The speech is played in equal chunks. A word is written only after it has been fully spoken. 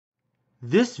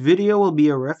This video will be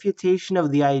a refutation of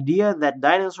the idea that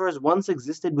dinosaurs once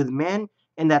existed with man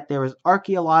and that there is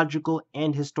archaeological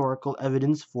and historical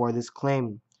evidence for this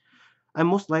claim. I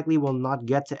most likely will not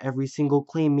get to every single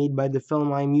claim made by the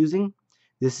film I am using.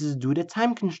 This is due to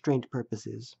time constraint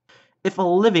purposes. If a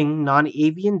living,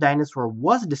 non-avian dinosaur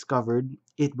was discovered,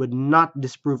 it would not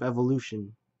disprove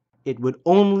evolution. It would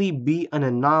only be an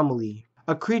anomaly,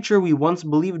 a creature we once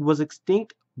believed was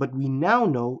extinct, but we now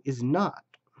know is not.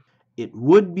 It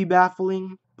would be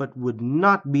baffling, but would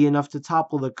not be enough to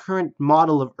topple the current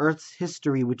model of Earth's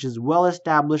history, which is well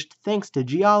established thanks to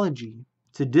geology.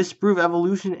 To disprove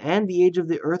evolution and the age of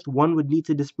the Earth, one would need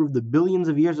to disprove the billions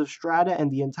of years of strata and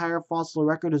the entire fossil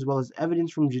record, as well as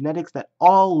evidence from genetics that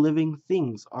all living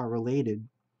things are related.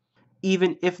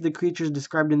 Even if the creatures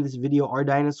described in this video are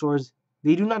dinosaurs,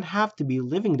 they do not have to be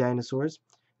living dinosaurs.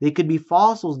 They could be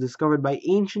fossils discovered by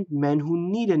ancient men who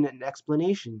needed an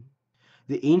explanation.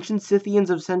 The ancient Scythians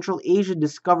of Central Asia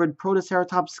discovered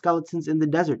Protoceratops skeletons in the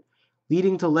desert,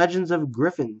 leading to legends of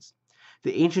griffins.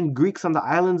 The ancient Greeks on the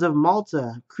islands of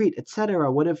Malta, Crete,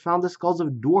 etc. would have found the skulls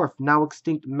of dwarf, now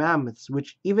extinct mammoths,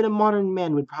 which even a modern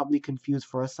man would probably confuse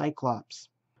for a cyclops.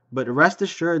 But rest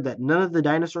assured that none of the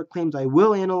dinosaur claims I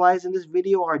will analyze in this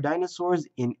video are dinosaurs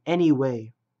in any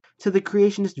way. To the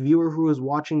creationist viewer who is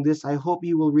watching this, I hope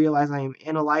you will realize I am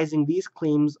analyzing these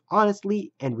claims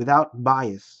honestly and without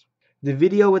bias. The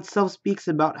video itself speaks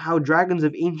about how dragons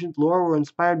of ancient lore were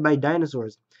inspired by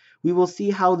dinosaurs. We will see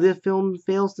how the film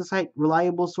fails to cite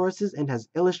reliable sources and has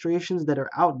illustrations that are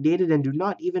outdated and do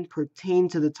not even pertain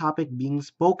to the topic being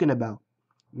spoken about.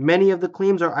 Many of the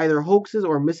claims are either hoaxes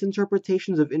or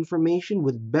misinterpretations of information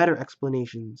with better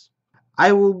explanations.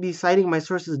 I will be citing my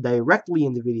sources directly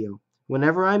in the video.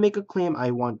 Whenever I make a claim I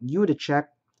want you to check,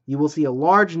 you will see a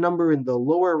large number in the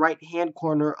lower right-hand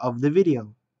corner of the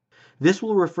video. This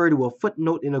will refer to a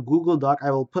footnote in a Google Doc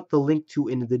I will put the link to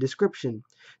in the description.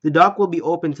 The doc will be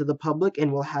open to the public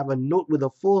and will have a note with a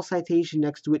full citation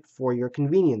next to it for your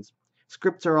convenience.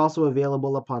 Scripts are also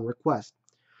available upon request.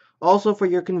 Also for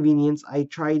your convenience, I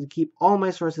try to keep all my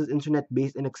sources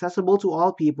internet-based and accessible to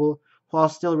all people while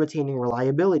still retaining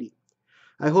reliability.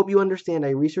 I hope you understand I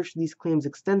researched these claims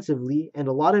extensively, and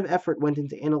a lot of effort went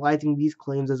into analyzing these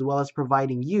claims as well as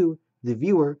providing you, the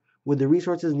viewer, with the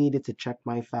resources needed to check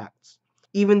my facts.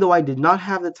 Even though I did not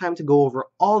have the time to go over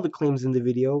all the claims in the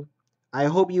video, I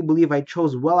hope you believe I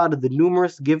chose well out of the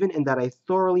numerous given and that I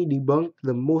thoroughly debunked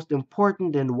the most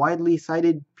important and widely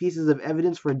cited pieces of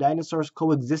evidence for dinosaurs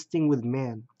coexisting with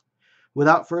man.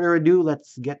 Without further ado,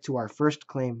 let's get to our first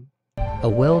claim. A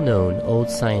well-known old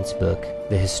science book,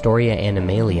 the Historia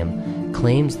Animalium,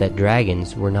 claims that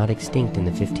dragons were not extinct in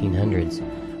the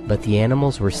 1500s, but the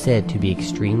animals were said to be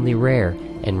extremely rare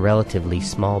and relatively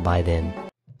small by then.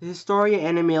 The Historia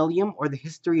Animalium, or the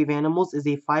History of Animals, is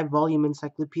a 5-volume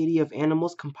encyclopedia of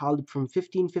animals compiled from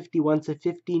 1551 to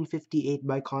 1558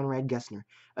 by Conrad Gessner,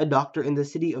 a doctor in the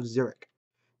city of Zurich.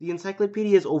 The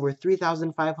encyclopedia is over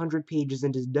 3,500 pages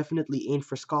and is definitely aimed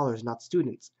for scholars, not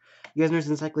students. Gessner's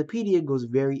encyclopedia goes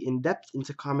very in-depth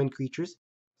into common creatures,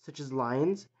 such as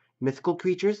lions, mythical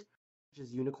creatures, such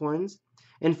as unicorns,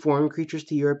 and foreign creatures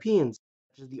to Europeans,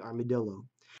 such as the armadillo.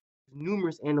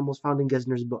 Numerous animals found in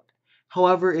Gessner's book.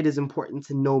 However, it is important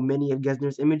to know many of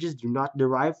Gessner's images do not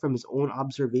derive from his own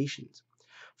observations.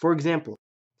 For example,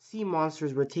 sea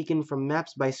monsters were taken from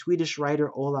maps by Swedish writer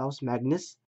Olaus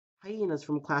Magnus, hyenas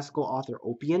from classical author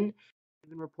Oppian,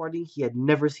 even reporting he had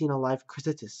never seen a live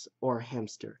chrysalis or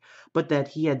hamster, but that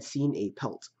he had seen a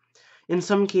pelt. In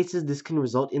some cases, this can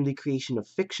result in the creation of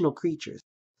fictional creatures,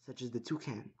 such as the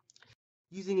toucan.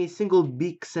 Using a single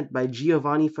beak sent by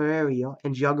Giovanni Ferrerio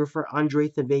and geographer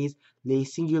André Thevet's Les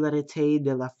Singularités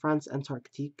de la France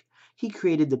Antarctique, he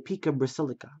created the Pica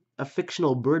brasilica, a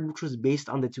fictional bird which was based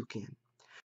on the toucan.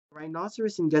 The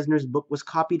rhinoceros in Gessner's book was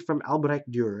copied from Albrecht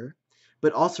Dürer,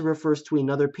 but also refers to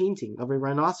another painting of a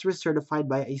rhinoceros certified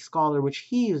by a scholar which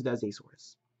he used as a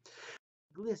source.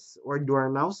 Gliss, or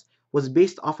dormouse, was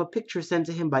based off a picture sent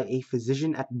to him by a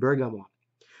physician at Bergamo.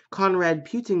 Konrad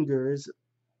Peutingers,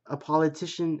 a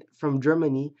politician from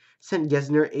Germany, sent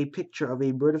Gessner a picture of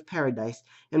a bird of paradise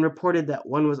and reported that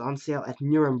one was on sale at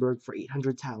Nuremberg for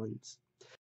 800 talents.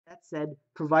 That said,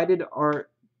 provided are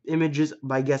images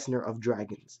by Gessner of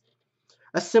dragons.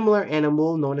 A similar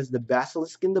animal, known as the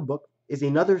basilisk in the book, is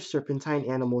another serpentine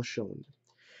animal shown.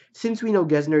 Since we know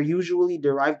Gessner usually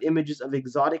derived images of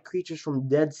exotic creatures from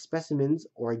dead specimens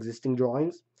or existing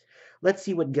drawings, let's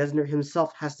see what Gessner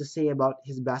himself has to say about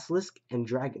his basilisk and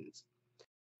dragons.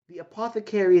 The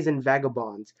apothecaries and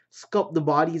vagabonds sculpt the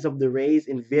bodies of the rays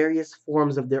in various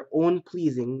forms of their own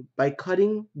pleasing by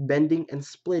cutting, bending, and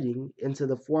splitting into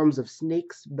the forms of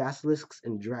snakes, basilisks,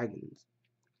 and dragons.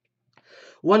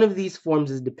 One of these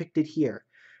forms is depicted here,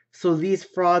 so these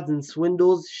frauds and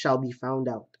swindles shall be found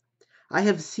out. I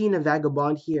have seen a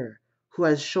vagabond here, who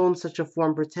has shown such a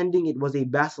form pretending it was a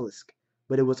basilisk,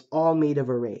 but it was all made of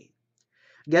a ray.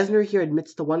 Gesner here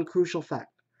admits to one crucial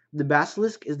fact. The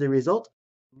basilisk is the result of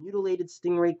a mutilated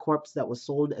stingray corpse that was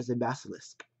sold as a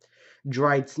basilisk.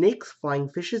 Dried snakes, flying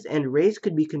fishes, and rays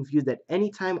could be confused at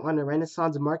any time on a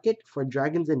Renaissance market for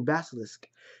dragons and basilisk,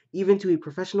 even to a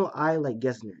professional eye like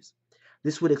Gesner's.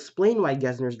 This would explain why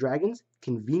Gesner's dragons,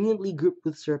 conveniently grouped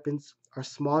with serpents, are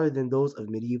smaller than those of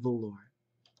medieval lore.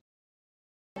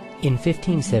 In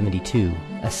 1572,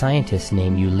 a scientist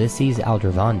named Ulysses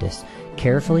Aldrovandus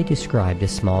carefully described a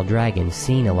small dragon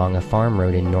seen along a farm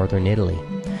road in northern Italy.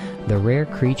 The rare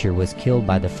creature was killed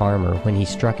by the farmer when he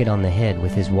struck it on the head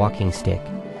with his walking stick.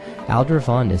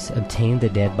 Aldrovandus obtained the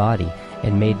dead body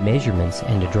and made measurements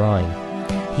and a drawing.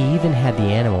 He even had the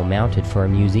animal mounted for a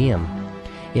museum.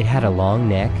 It had a long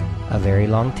neck, a very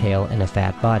long tail, and a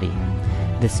fat body.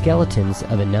 The skeletons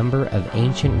of a number of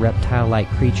ancient reptile-like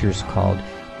creatures called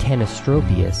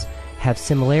Tanystropius have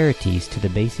similarities to the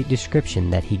basic description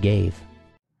that he gave.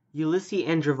 Ulysses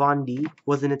Aldrovandi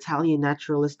was an Italian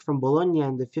naturalist from Bologna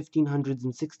in the 1500s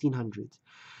and 1600s.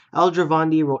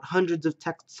 Aldrovandi wrote hundreds of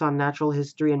texts on natural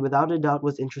history and without a doubt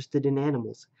was interested in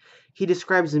animals. He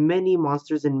describes many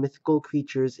monsters and mythical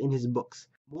creatures in his books,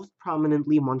 most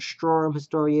prominently Monstrorum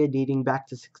Historia dating back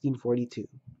to 1642.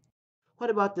 What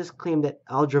about this claim that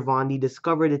Aldrovandi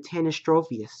discovered a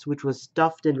Tanystropheus, which was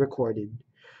stuffed and recorded?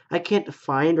 I can't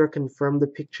find or confirm the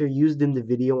picture used in the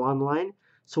video online,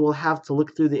 so we'll have to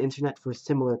look through the internet for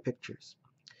similar pictures.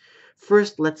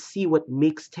 First, let's see what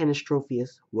makes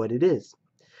Tanystropheus what it is.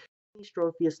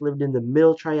 Tanystropheus lived in the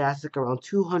Middle Triassic around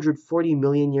 240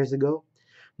 million years ago,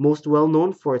 most well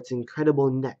known for its incredible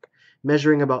neck,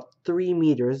 measuring about 3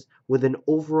 meters with an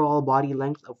overall body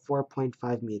length of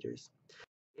 4.5 meters.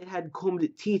 It had combed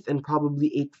teeth and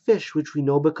probably ate fish, which we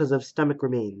know because of stomach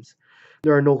remains.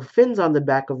 There are no fins on the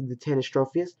back of the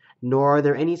Tanystropheus, nor are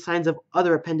there any signs of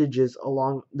other appendages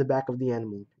along the back of the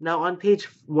animal. Now, on page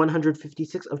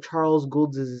 156 of Charles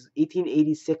Gould's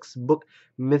 1886 book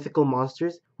Mythical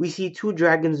Monsters, we see two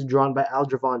dragons drawn by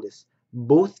Aldrovandus,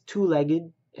 both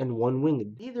two-legged and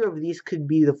one-winged. Neither of these could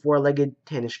be the four-legged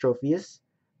Tanystropheus.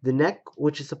 The neck,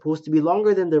 which is supposed to be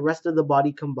longer than the rest of the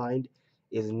body combined,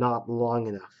 is not long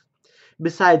enough.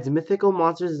 Besides, Mythical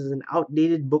Monsters is an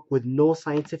outdated book with no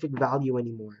scientific value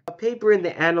anymore. A paper in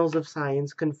the Annals of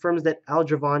Science confirms that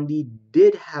Aldrovandi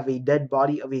did have a dead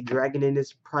body of a dragon in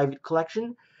his private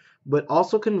collection, but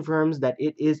also confirms that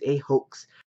it is a hoax,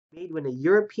 made when a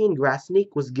European grass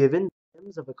snake was given the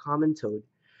limbs of a common toad.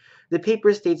 The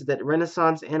paper states that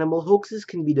Renaissance animal hoaxes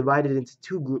can be divided into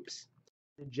two groups: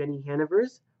 the Jenny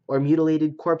Hannovers, or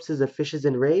mutilated corpses of fishes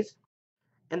and rays,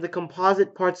 and the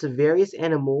composite parts of various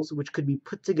animals which could be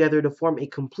put together to form a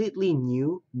completely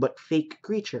new but fake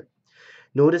creature.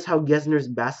 Notice how Gesner's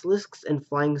basilisks and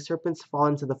flying serpents fall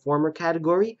into the former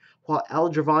category, while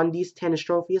Aldrovandi's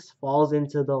Tanystropheus falls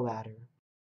into the latter.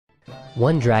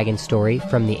 One dragon story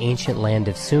from the ancient land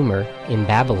of Sumer in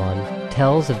Babylon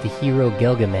tells of the hero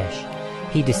Gilgamesh.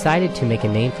 He decided to make a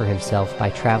name for himself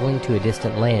by traveling to a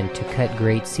distant land to cut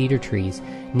great cedar trees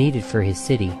needed for his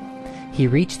city. He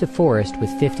reached the forest with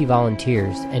 50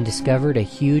 volunteers and discovered a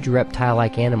huge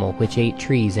reptile-like animal which ate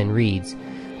trees and reeds.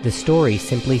 The story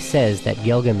simply says that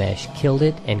Gilgamesh killed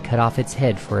it and cut off its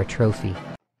head for a trophy.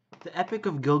 The Epic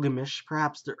of Gilgamesh,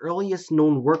 perhaps the earliest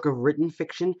known work of written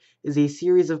fiction, is a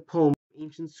series of poems of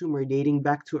ancient Sumer dating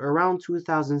back to around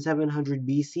 2700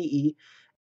 BCE,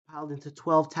 compiled into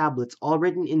 12 tablets, all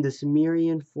written in the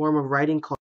Sumerian form of writing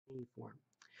called cuneiform.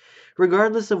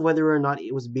 Regardless of whether or not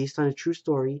it was based on a true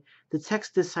story, the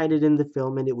text is cited in the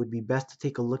film and it would be best to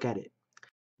take a look at it.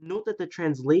 Note that the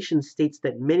translation states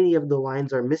that many of the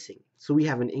lines are missing, so we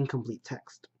have an incomplete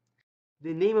text.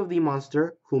 The name of the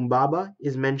monster, Humbaba,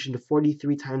 is mentioned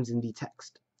 43 times in the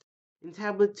text. In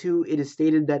Tablet 2, it is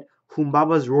stated that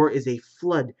Humbaba's roar is a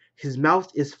flood, his mouth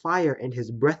is fire, and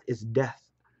his breath is death.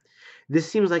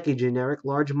 This seems like a generic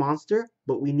large monster,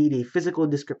 but we need a physical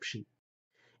description.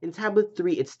 In Tablet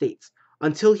 3 it states,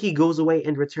 until he goes away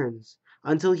and returns,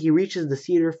 until he reaches the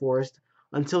cedar forest,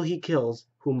 until he kills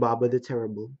Humbaba the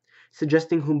Terrible,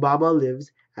 suggesting Humbaba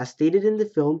lives, as stated in the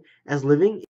film, as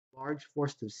living in a large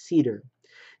forest of cedar.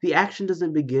 The action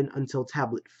doesn't begin until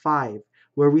Tablet 5,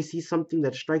 where we see something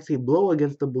that strikes a blow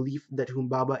against the belief that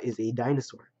Humbaba is a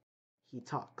dinosaur. He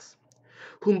talks.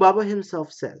 Humbaba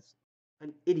himself says,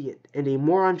 "An idiot and a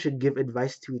moron should give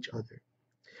advice to each other."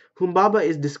 Humbaba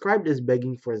is described as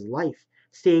begging for his life,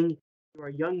 saying, "You are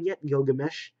young yet,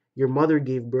 Gilgamesh. Your mother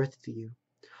gave birth to you."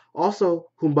 Also,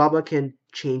 Humbaba can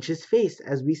change his face,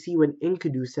 as we see when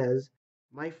Enkidu says,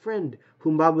 "My friend,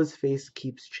 Humbaba's face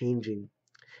keeps changing."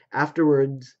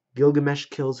 Afterwards, Gilgamesh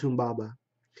kills Humbaba.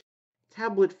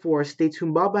 Tablet 4 states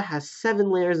Humbaba has 7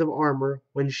 layers of armor,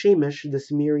 when Shamash, the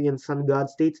Sumerian sun god,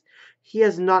 states he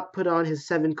has not put on his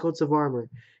 7 coats of armor.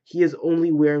 He is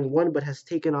only wearing one but has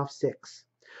taken off 6.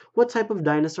 What type of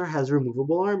dinosaur has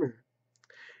removable armor?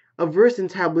 A verse in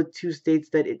Tablet 2 states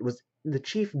that it was the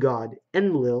chief god,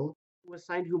 Enlil, who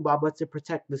assigned Humbaba to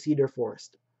protect the cedar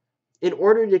forest. In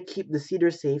order to keep the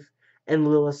cedar safe,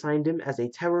 Enlil assigned him as a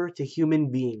terror to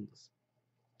human beings.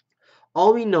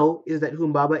 All we know is that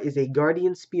Humbaba is a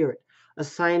guardian spirit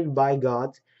assigned by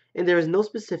gods, and there is no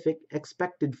specific,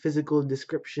 expected physical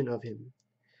description of him.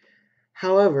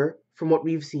 However, from what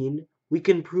we've seen, we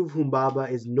can prove Humbaba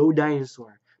is no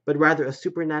dinosaur, but rather a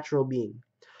supernatural being.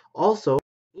 Also,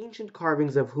 ancient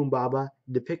carvings of Humbaba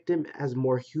depict him as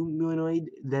more humanoid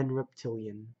than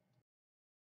reptilian.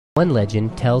 One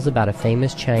legend tells about a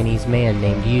famous Chinese man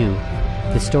named Yu.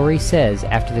 The story says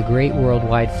after the Great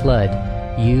Worldwide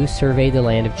Flood, Yu surveyed the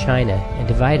land of China and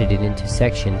divided it into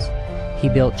sections. He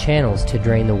built channels to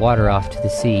drain the water off to the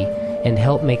sea and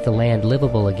help make the land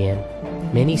livable again.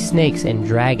 Many snakes and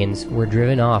dragons were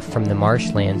driven off from the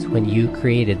marshlands when Yu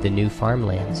created the new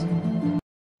farmlands.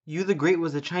 Yu the Great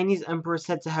was a Chinese emperor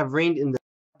said to have reigned in the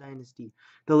Dynasty,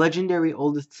 the legendary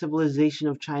oldest civilization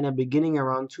of China beginning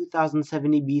around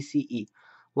 2070 BCE,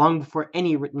 long before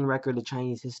any written record of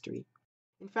Chinese history.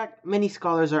 In fact, many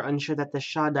scholars are unsure that the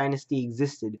Xia dynasty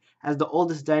existed, as the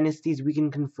oldest dynasties we can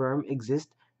confirm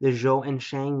exist, the Zhou and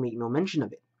Shang, make no mention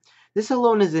of it. This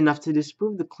alone is enough to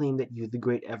disprove the claim that Yu the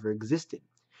Great ever existed.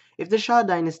 If the Xia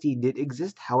dynasty did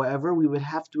exist, however, we would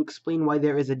have to explain why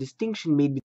there is a distinction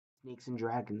made between snakes and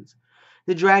dragons.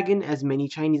 The dragon, as many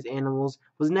Chinese animals,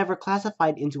 was never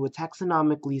classified into a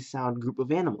taxonomically sound group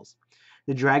of animals.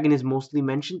 The dragon is mostly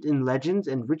mentioned in legends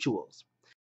and rituals.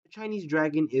 The Chinese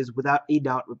dragon is without a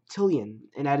doubt reptilian,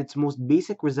 and at its most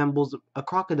basic resembles a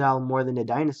crocodile more than a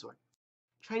dinosaur.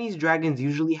 Chinese dragons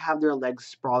usually have their legs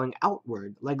sprawling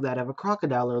outward, like that of a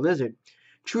crocodile or lizard.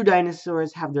 True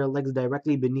dinosaurs have their legs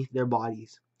directly beneath their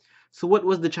bodies. So what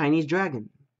was the Chinese dragon?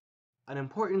 An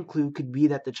important clue could be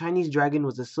that the Chinese dragon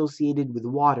was associated with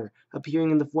water,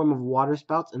 appearing in the form of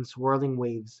waterspouts and swirling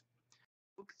waves.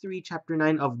 Book 3, Chapter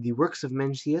 9 of The Works of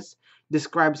Mencius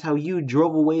describes how Yu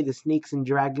drove away the snakes and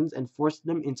dragons and forced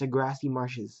them into grassy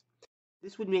marshes.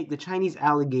 This would make the Chinese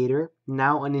alligator,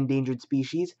 now an endangered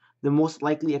species, the most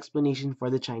likely explanation for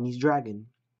the Chinese dragon.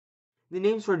 The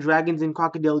names for dragons and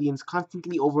crocodilians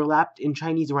constantly overlapped in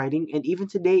Chinese writing, and even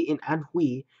today in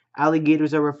Anhui,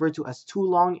 alligators are referred to as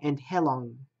Tulong and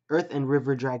Helong, earth and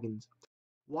river dragons.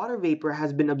 Water vapor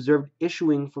has been observed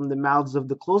issuing from the mouths of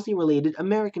the closely related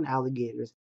American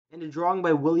alligators, and a drawing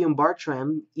by William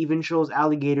Bartram even shows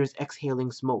alligators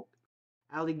exhaling smoke.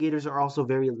 Alligators are also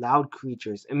very loud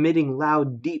creatures, emitting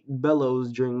loud, deep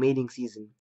bellows during mating season.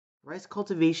 Rice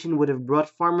cultivation would have brought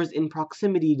farmers in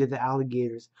proximity to the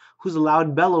alligators, whose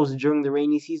loud bellows during the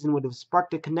rainy season would have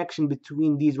sparked a connection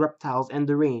between these reptiles and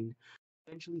the rain,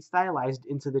 eventually stylized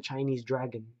into the Chinese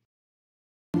dragon.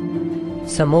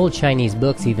 Some old Chinese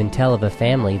books even tell of a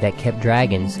family that kept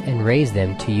dragons and raised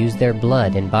them to use their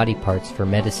blood and body parts for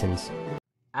medicines.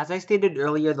 As I stated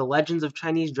earlier, the legends of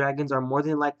Chinese dragons are more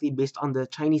than likely based on the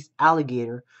Chinese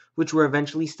alligator, which were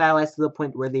eventually stylized to the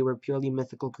point where they were purely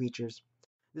mythical creatures.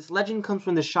 This legend comes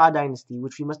from the Xia dynasty,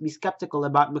 which we must be skeptical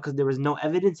about because there is no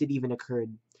evidence it even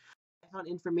occurred. I found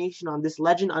information on this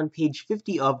legend on page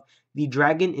 50 of The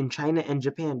Dragon in China and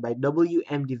Japan by W.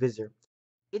 M. Divisor.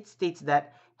 It states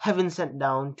that heaven sent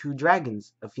down 2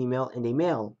 dragons, a female and a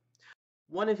male.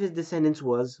 One of his descendants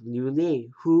was Liu Lei,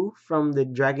 who, from the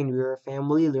dragon rearer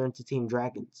family, learned to tame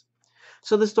dragons.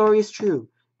 So the story is true.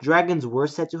 Dragons were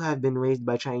said to have been raised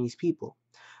by Chinese people.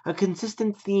 A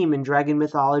consistent theme in dragon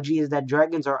mythology is that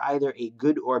dragons are either a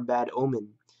good or bad omen.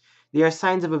 They are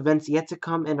signs of events yet to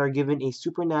come and are given a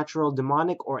supernatural,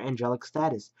 demonic, or angelic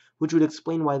status, which would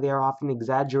explain why they are often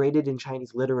exaggerated in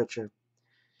Chinese literature.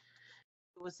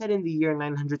 It was said in the year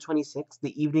 926,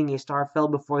 the evening a star fell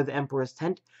before the emperor's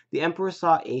tent, the emperor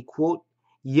saw a, quote,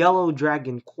 yellow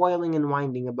dragon coiling and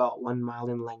winding about 1 mile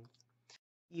in length.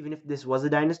 Even if this was a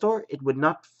dinosaur, it would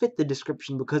not fit the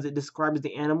description because it describes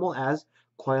the animal as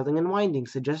coiling and winding,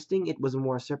 suggesting it was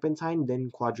more serpentine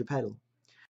than quadrupedal.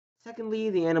 Secondly,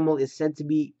 the animal is said to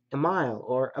be a mile,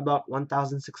 or about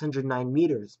 1,609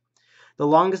 meters. The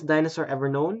longest dinosaur ever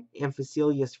known,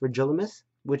 Amphicelius fragilis,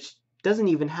 which doesn't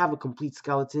even have a complete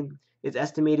skeleton, is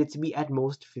estimated to be at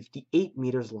most 58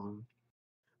 meters long.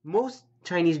 Most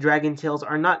Chinese dragon tales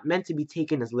are not meant to be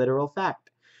taken as literal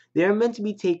fact. They are meant to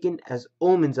be taken as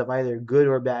omens of either good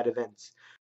or bad events.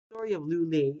 The story of Liu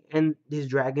Lei and his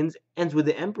dragons ends with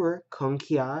the emperor, Kung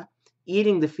Kia,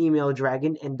 eating the female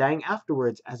dragon and dying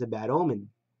afterwards as a bad omen.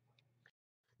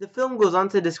 The film goes on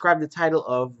to describe the title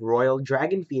of Royal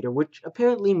Dragon Feeder, which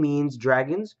apparently means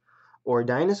dragons or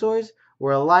dinosaurs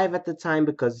were alive at the time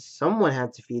because someone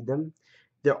had to feed them.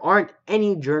 There aren't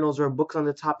any journals or books on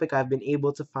the topic I've been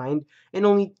able to find, and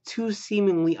only two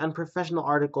seemingly unprofessional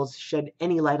articles shed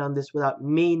any light on this without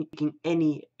making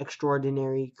any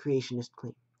extraordinary creationist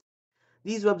claim.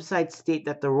 These websites state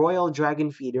that the Royal Dragon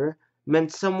Feeder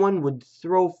meant someone would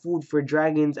throw food for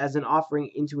dragons as an offering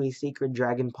into a sacred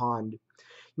dragon pond.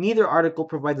 Neither article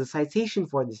provides a citation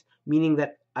for this, meaning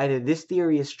that either this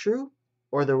theory is true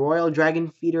or the Royal Dragon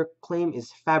Feeder claim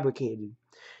is fabricated.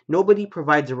 Nobody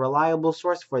provides a reliable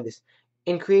source for this,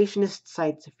 and creationist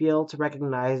sites fail to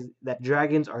recognize that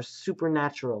dragons are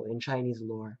supernatural in Chinese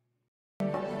lore.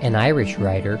 An Irish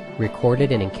writer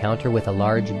recorded an encounter with a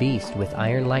large beast with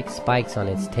iron-like spikes on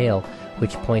its tail,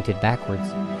 which pointed backwards.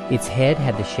 Its head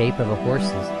had the shape of a horse's,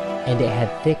 and it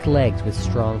had thick legs with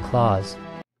strong claws.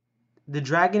 The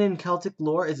dragon in Celtic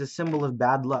lore is a symbol of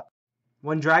bad luck.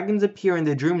 When dragons appear in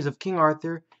the dreams of King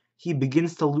Arthur, he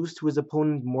begins to lose to his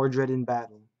opponent Mordred in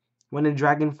battle. When a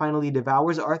dragon finally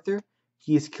devours Arthur,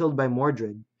 he is killed by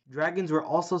Mordred. Dragons were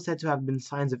also said to have been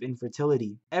signs of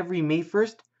infertility. Every May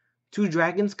 1st, 2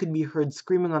 dragons could be heard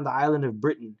screaming on the island of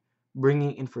Britain,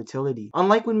 bringing infertility.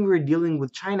 Unlike when we were dealing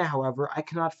with China, however, I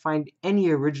cannot find any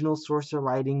original source or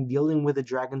writing dealing with a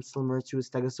dragon similar to a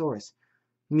stegosaurus,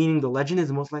 meaning the legend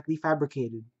is most likely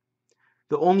fabricated.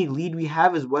 The only lead we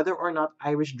have is whether or not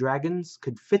Irish dragons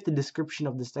could fit the description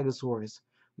of the stegosaurus,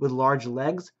 with large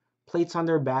legs, plates on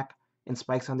their back, and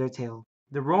spikes on their tail.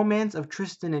 The romance of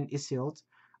Tristan and Iseult,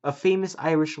 a famous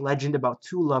Irish legend about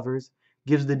 2 lovers,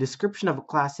 gives the description of a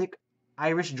classic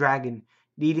Irish dragon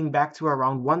dating back to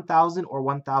around 1000 or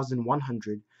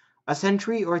 1100, a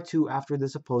century or 2 after the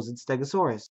supposed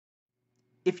stegosaurus.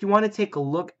 If you want to take a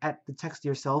look at the text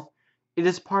yourself, it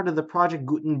is part of the Project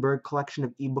Gutenberg collection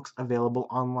of ebooks available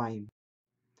online.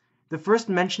 The first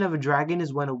mention of a dragon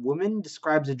is when a woman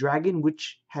describes a dragon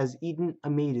which has eaten a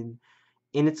maiden.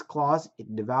 In its claws,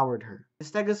 it devoured her. The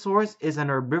stegosaurus is an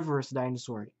herbivorous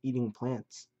dinosaur, eating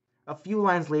plants. A few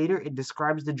lines later, it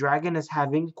describes the dragon as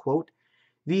having, quote,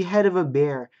 the head of a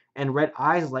bear, and red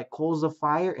eyes like coals of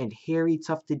fire, and hairy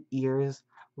tufted ears,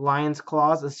 lion's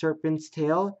claws, a serpent's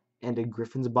tail, and a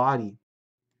griffin's body.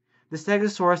 The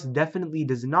stegosaurus definitely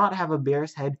does not have a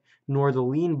bear's head, nor the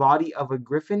lean body of a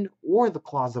griffin or the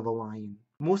claws of a lion.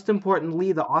 Most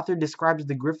importantly, the author describes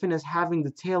the griffin as having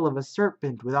the tail of a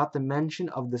serpent without the mention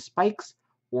of the spikes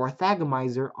or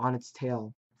thagomizer on its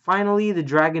tail. Finally, the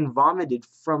dragon vomited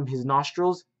from his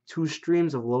nostrils 2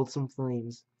 streams of loathsome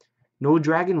flames. No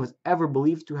dragon was ever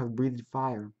believed to have breathed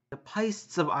fire. The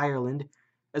paists of Ireland,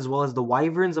 as well as the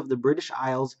wyverns of the British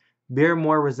Isles, bear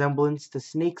more resemblance to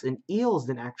snakes and eels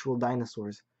than actual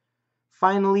dinosaurs.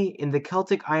 Finally, in the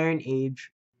Celtic Iron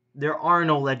Age, there are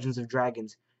no legends of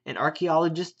dragons, and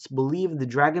archaeologists believe the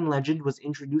dragon legend was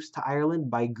introduced to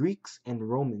Ireland by Greeks and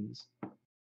Romans.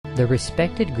 The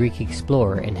respected Greek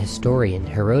explorer and historian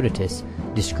Herodotus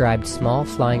described small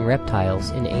flying reptiles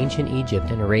in ancient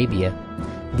Egypt and Arabia.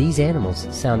 These animals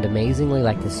sound amazingly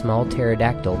like the small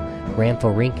pterodactyl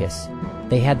Rhamphorhynchus.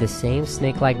 They had the same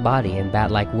snake-like body and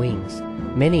bat-like wings.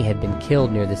 Many had been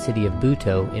killed near the city of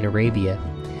Buto in Arabia.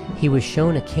 He was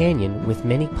shown a canyon with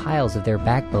many piles of their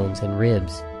backbones and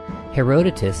ribs.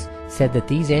 Herodotus said that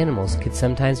these animals could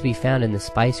sometimes be found in the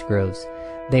spice groves.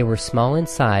 They were small in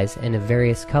size and of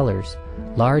various colors.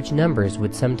 Large numbers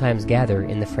would sometimes gather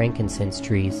in the frankincense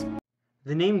trees.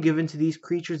 The name given to these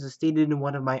creatures is stated in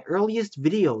one of my earliest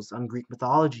videos on Greek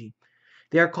mythology.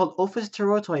 They are called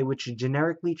Ophisteurotoi, which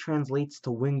generically translates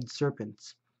to winged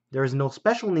serpents. There is no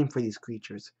special name for these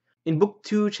creatures. In Book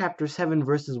 2, Chapter 7,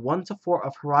 verses 1 to 4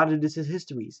 of Herodotus'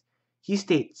 Histories, he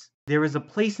states, there is a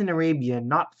place in Arabia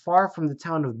not far from the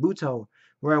town of Buto,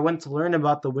 where I went to learn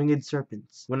about the winged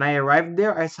serpents. When I arrived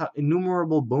there, I saw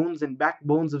innumerable bones and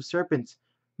backbones of serpents,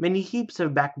 many heaps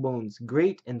of backbones,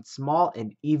 great and small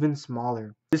and even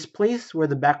smaller. This place where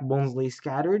the backbones lay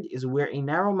scattered is where a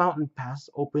narrow mountain pass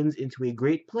opens into a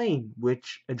great plain,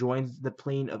 which adjoins the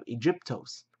plain of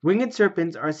Aegyptos. Winged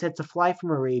serpents are said to fly from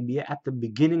Arabia at the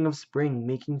beginning of spring,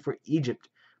 making for Egypt,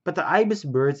 but the ibis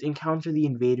birds encounter the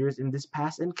invaders in this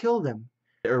pass and kill them.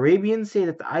 The Arabians say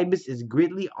that the ibis is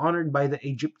greatly honored by the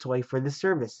Egyptoi for this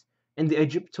service, and the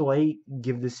Egyptoi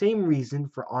give the same reason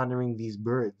for honoring these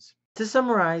birds. To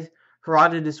summarize,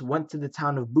 Herodotus went to the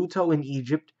town of Buto in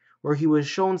Egypt, where he was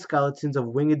shown skeletons of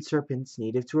winged serpents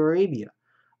native to Arabia.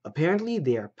 Apparently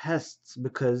they are pests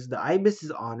because the ibis is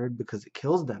honored because it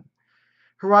kills them.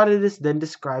 Herodotus then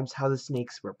describes how the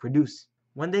snakes reproduce.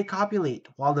 When they copulate,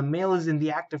 while the male is in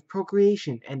the act of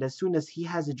procreation and as soon as he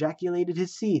has ejaculated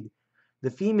his seed, the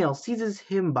female seizes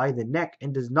him by the neck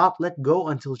and does not let go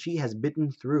until she has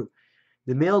bitten through.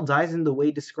 The male dies in the way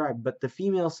described, but the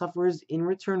female suffers in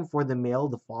return for the male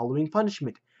the following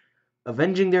punishment.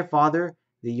 Avenging their father,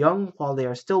 the young, while they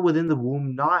are still within the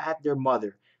womb, gnaw at their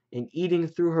mother, and eating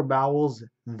through her bowels,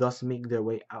 thus make their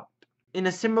way out. In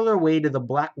a similar way to the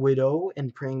black widow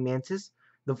and praying mantis,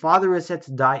 the father is said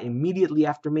to die immediately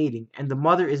after mating, and the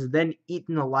mother is then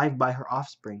eaten alive by her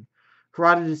offspring.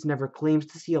 Herodotus never claims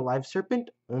to see a live serpent,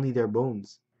 only their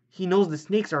bones. He knows the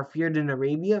snakes are feared in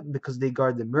Arabia because they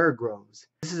guard the myrrh groves.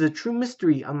 This is a true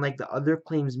mystery, unlike the other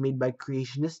claims made by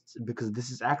creationists, because this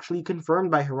is actually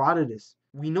confirmed by Herodotus.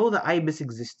 We know the ibis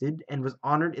existed and was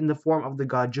honored in the form of the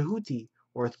god Jehuti,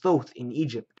 or Thoth in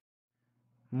Egypt.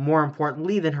 More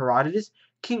importantly than Herodotus,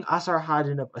 King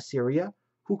Asarhaddon of Assyria,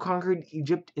 who conquered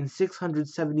Egypt in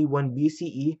 671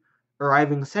 BCE,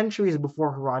 arriving centuries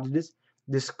before Herodotus,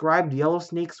 described yellow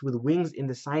snakes with wings in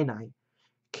the Sinai.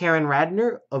 Karen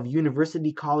Radner of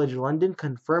University College London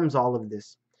confirms all of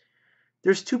this.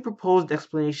 There's two proposed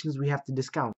explanations we have to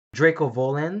discount. Draco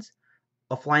volans,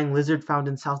 a flying lizard found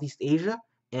in Southeast Asia,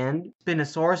 and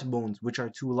Spinosaurus bones, which are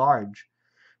too large.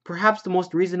 Perhaps the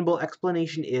most reasonable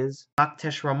explanation is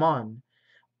Maktesh Raman,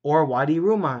 or Wadi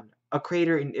Ruman, a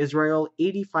crater in Israel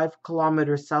 85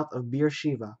 kilometers south of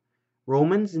Beersheba.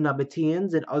 Romans,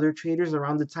 Nabateans, and other traders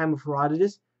around the time of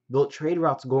Herodotus built trade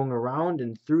routes going around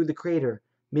and through the crater,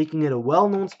 making it a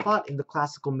well-known spot in the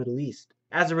classical Middle East.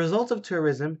 As a result of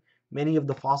tourism, many of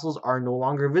the fossils are no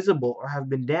longer visible or have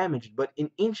been damaged, but in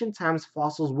ancient times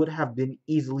fossils would have been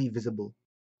easily visible.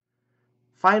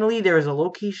 Finally, there is a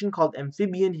location called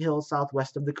Amphibian Hill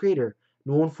southwest of the crater,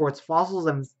 known for its fossils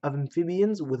of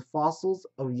amphibians with fossils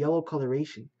of yellow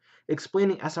coloration,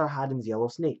 explaining Esarhaddon's yellow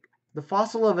snake. The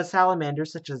fossil of a salamander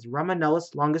such as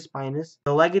Ramanellus longispinus,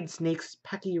 the legged snakes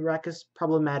Pachyrhacus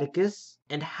problematicus,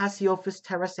 and Haseophis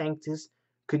terrasanctus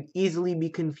could easily be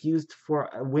confused for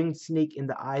a winged snake in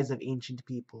the eyes of ancient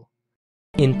people.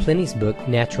 In Pliny's book,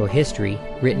 Natural History,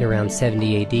 written around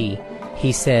 70 AD,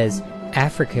 he says,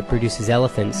 Africa produces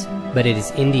elephants, but it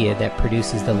is India that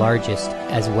produces the largest,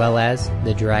 as well as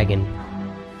the dragon.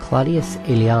 Claudius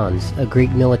Aelians, a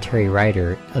Greek military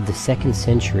writer of the 2nd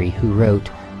century who wrote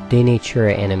De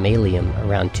Natura Animalium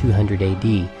around 200 AD,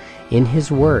 in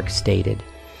his work stated,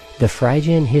 The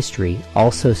Phrygian history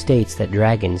also states that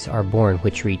dragons are born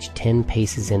which reach 10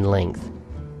 paces in length.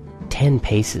 10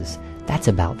 paces, that's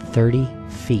about 30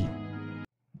 feet.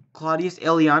 Claudius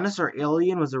Aelianus, or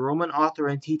Aelian, was a Roman author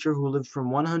and teacher who lived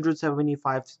from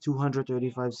 175 to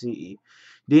 235 CE.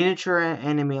 De Natura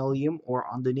Animalium, or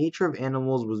On the Nature of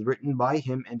Animals, was written by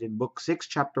him, and in Book 6,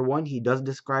 Chapter 1, he does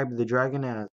describe the dragon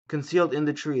as concealed in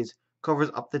the trees,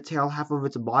 covers up the tail half of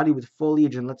its body with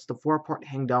foliage, and lets the forepart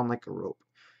hang down like a rope.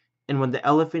 And when the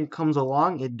elephant comes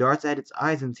along, it darts at its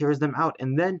eyes and tears them out,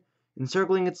 and then,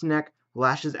 encircling its neck,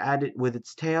 lashes at it with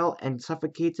its tail and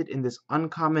suffocates it in this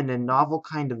uncommon and novel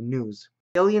kind of noose.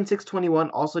 Alien 621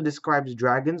 also describes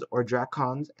dragons, or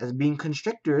drakons, as being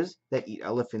constrictors that eat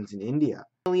elephants in India.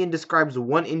 Alien describes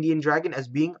one Indian dragon as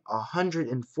being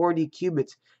 140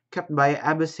 cubits kept by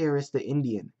Abbasaris the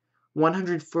Indian.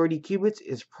 140 cubits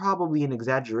is probably an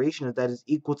exaggeration, as that is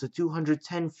equal to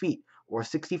 210 feet, or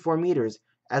 64 meters,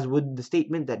 as would the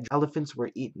statement that elephants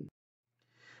were eaten.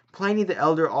 Pliny the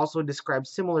Elder also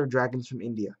describes similar dragons from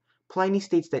India. Pliny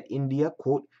states that India,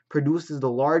 quote, produces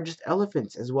the largest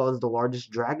elephants as well as the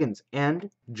largest dragons, and,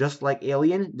 just like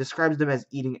Alien, describes them as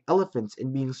eating elephants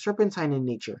and being serpentine in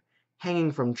nature,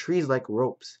 hanging from trees like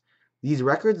ropes. These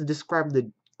records describe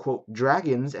the, quote,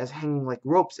 dragons as hanging like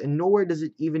ropes, and nowhere does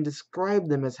it even describe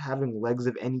them as having legs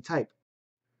of any type.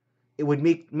 It would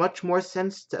make much more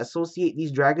sense to associate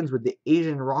these dragons with the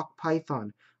Asian rock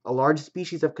python, a large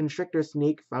species of constrictor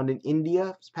snake found in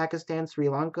India, Pakistan, Sri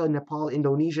Lanka, Nepal,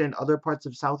 Indonesia, and other parts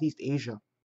of Southeast Asia.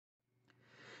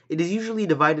 It is usually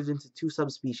divided into two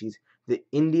subspecies, the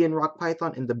Indian rock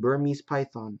python and the Burmese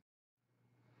python.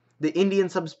 The Indian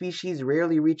subspecies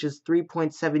rarely reaches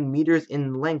 3.7 meters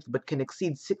in length but can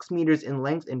exceed 6 meters in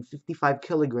length and 55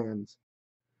 kilograms.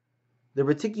 The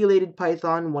reticulated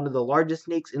python, one of the largest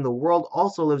snakes in the world,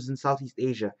 also lives in Southeast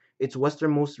Asia, its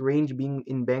westernmost range being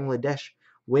in Bangladesh,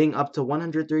 weighing up to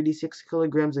 136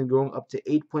 kilograms and growing up to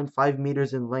 8.5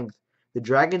 meters in length. The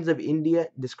dragons of India,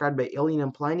 described by Alien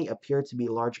and Pliny, appear to be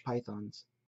large pythons.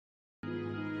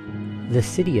 The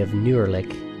city of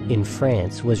Neuralic in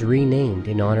France was renamed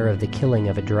in honor of the killing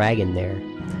of a dragon there.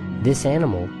 This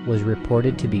animal was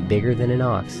reported to be bigger than an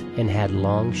ox and had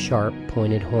long, sharp,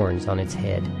 pointed horns on its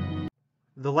head.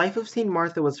 The Life of St.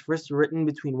 Martha was first written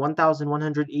between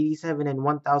 1187 and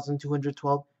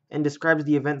 1212 and describes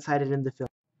the event cited in the film.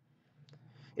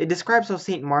 It describes how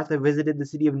St. Martha visited the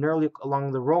city of Neuralic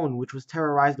along the Rhone, which was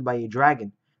terrorized by a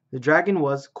dragon. The dragon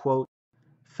was, quote,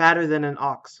 fatter than an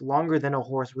ox, longer than a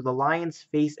horse, with a lion's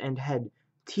face and head,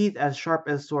 teeth as sharp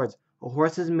as swords, a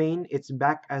horse's mane, its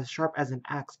back as sharp as an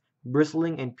axe,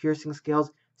 bristling and piercing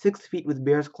scales, 6 feet with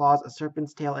bear's claws, a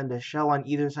serpent's tail, and a shell on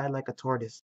either side like a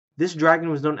tortoise. This dragon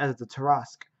was known as the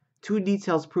Tarasque. 2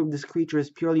 details prove this creature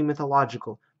is purely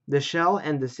mythological, the shell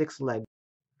and the 6 legs.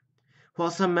 While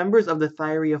some members of the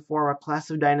Thyreophora class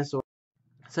of dinosaurs,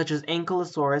 such as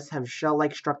Ankylosaurus, have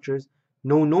shell-like structures,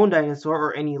 no known dinosaur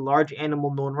or any large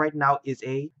animal known right now is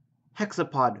a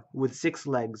hexapod with 6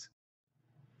 legs.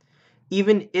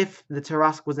 Even if the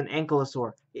Tarasque was an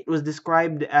ankylosaur, it was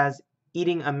described as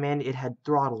eating a man it had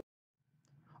throttled.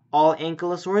 All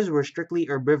ankylosaurs were strictly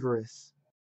herbivorous.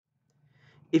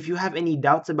 If you have any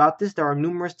doubts about this, there are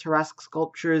numerous Tarasque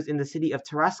sculptures in the city of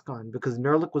Tarascon, because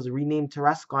Neuralic was renamed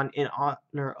Tarascon in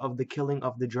honor of the killing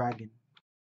of the dragon.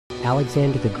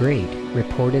 Alexander the Great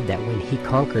reported that when he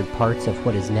conquered parts of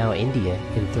what is now India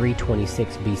in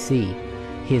 326 BC,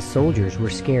 his soldiers were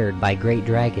scared by great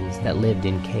dragons that lived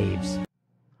in caves.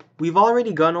 We've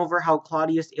already gone over how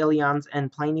Claudius Aelians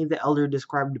and Pliny the Elder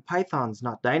described pythons,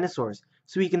 not dinosaurs,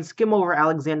 so we can skim over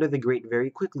Alexander the Great very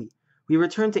quickly. We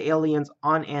return to Aelian's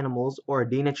On Animals, or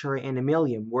De Natura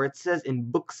Animalium, where it says in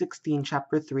Book 16,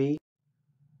 Chapter 3,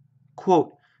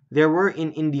 quote, there were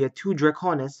in India 2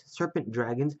 dracones, serpent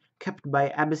dragons, kept by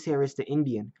Abyssaris the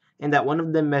Indian, and that one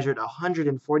of them measured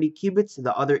 140 cubits,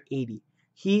 the other 80.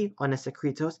 He,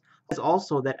 Onesicratos, says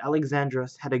also that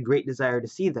Alexandros had a great desire to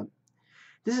see them.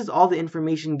 This is all the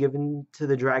information given to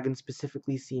the dragon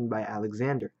specifically seen by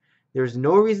Alexander. There is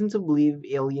no reason to believe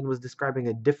Aelian was describing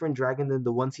a different dragon than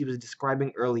the ones he was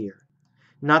describing earlier.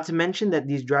 Not to mention that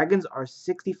these dragons are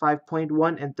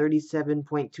 65.1 and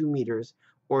 37.2 meters,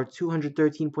 or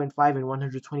 213.5 and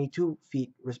 122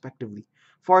 feet respectively,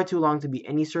 far too long to be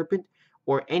any serpent,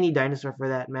 or any dinosaur for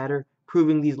that matter,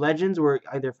 proving these legends were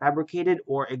either fabricated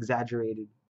or exaggerated.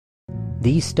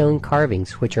 These stone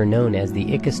carvings, which are known as the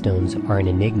Ica stones, are an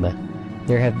enigma.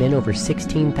 There have been over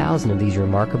 16,000 of these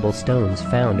remarkable stones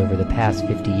found over the past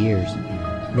 50 years.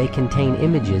 They contain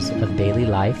images of daily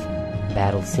life,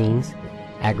 battle scenes,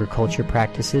 agriculture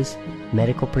practices,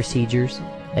 medical procedures,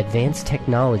 advanced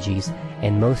technologies,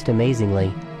 and most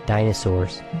amazingly,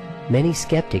 dinosaurs. Many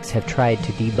skeptics have tried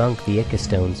to debunk the Ica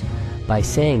stones by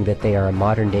saying that they are a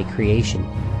modern-day creation,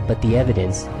 but the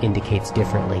evidence indicates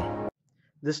differently.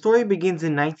 The story begins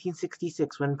in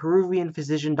 1966 when Peruvian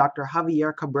physician Dr.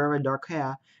 Javier Cabrera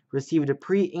Darquea received a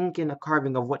pre-Incan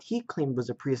carving of what he claimed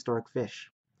was a prehistoric fish.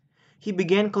 He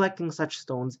began collecting such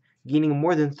stones, gaining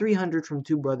more than 300 from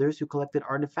 2 brothers who collected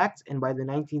artifacts, and by the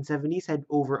 1970s had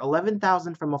over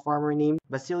 11,000 from a farmer named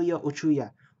Basilio Uchuya,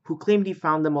 who claimed he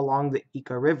found them along the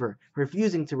Ica River,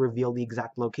 refusing to reveal the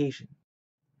exact location.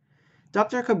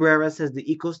 Dr. Cabrera says the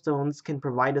Ica stones can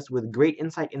provide us with great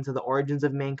insight into the origins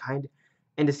of mankind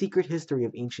and the secret history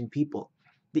of ancient people.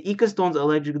 The Ica stones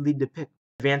allegedly depict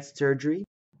advanced surgery,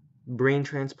 brain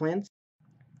transplants,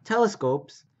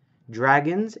 telescopes,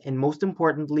 dragons, and most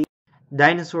importantly,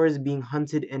 dinosaurs being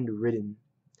hunted and ridden.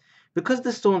 Because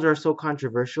the stones are so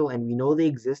controversial and we know they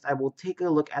exist, I will take a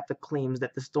look at the claims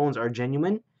that the stones are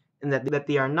genuine and that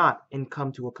they are not, and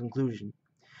come to a conclusion.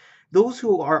 Those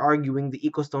who are arguing the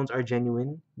Ica stones are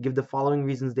genuine give the following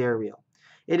reasons they are real.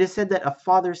 It is said that a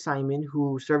Father Simon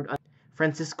who served under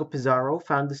Francisco Pizarro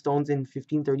found the stones in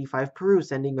 1535 Peru,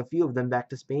 sending a few of them back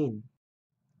to Spain.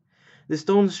 The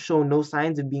stones show no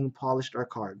signs of being polished or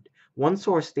carved. One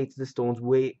source states the stones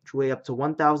weigh up to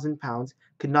 1,000 pounds,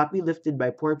 could not be lifted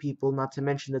by poor people, not to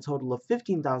mention the total of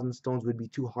 15,000 stones would be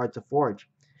too hard to forge.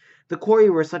 The quarry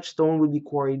where such stone would be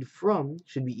quarried from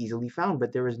should be easily found,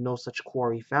 but there is no such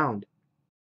quarry found.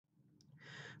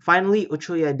 Finally,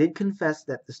 Uchuya did confess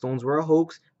that the stones were a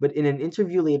hoax, but in an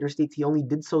interview later states he only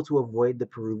did so to avoid the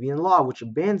Peruvian law, which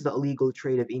bans the illegal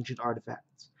trade of ancient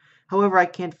artifacts. However, I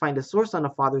can't find a source on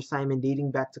a Father Simon dating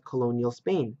back to colonial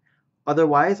Spain.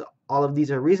 Otherwise, all of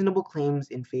these are reasonable claims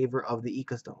in favor of the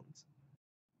Ica stones.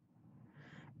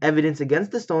 Evidence against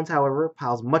the stones, however,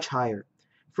 piles much higher.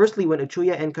 Firstly, when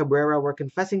Uchuya and Cabrera were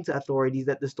confessing to authorities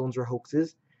that the stones were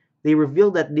hoaxes, They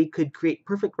revealed that they could create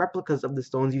perfect replicas of the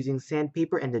stones using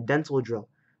sandpaper and a dental drill.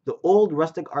 The old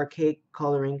rustic archaic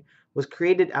coloring was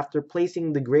created after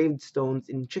placing the graved stones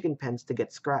in chicken pens to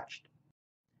get scratched.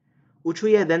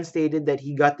 Uchuya then stated that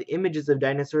he got the images of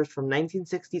dinosaurs from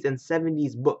 1960s and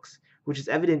 70s books, which is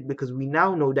evident because we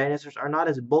now know dinosaurs are not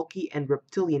as bulky and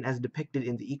reptilian as depicted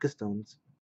in the Ecostones.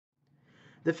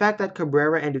 The fact that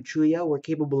Cabrera and Uchuya were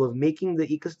capable of making the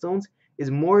Ecostones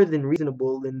is more than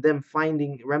reasonable than them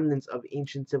finding remnants of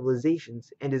ancient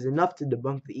civilizations, and is enough to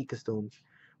debunk the Ecostones.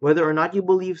 Whether or not you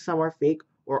believe some are fake,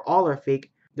 or all are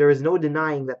fake, there is no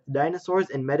denying that the dinosaurs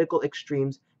and medical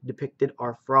extremes depicted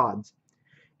are frauds.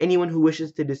 Anyone who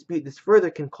wishes to dispute this further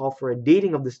can call for a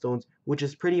dating of the stones, which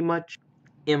is pretty much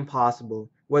impossible,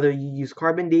 whether you use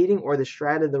carbon dating or the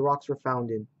strata the rocks were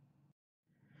found in.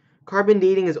 Carbon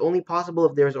dating is only possible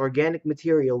if there is organic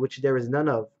material, which there is none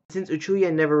of. Since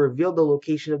Uchuya never revealed the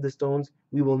location of the stones,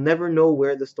 we will never know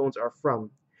where the stones are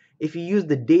from. If you use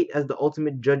the date as the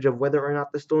ultimate judge of whether or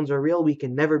not the stones are real, we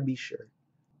can never be sure.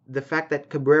 The fact that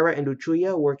Cabrera and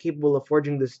Uchuya were capable of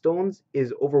forging the stones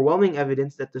is overwhelming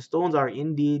evidence that the stones are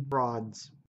indeed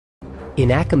frauds. In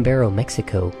Acambaro,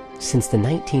 Mexico, since the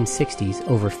 1960s,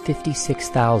 over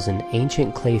 56,000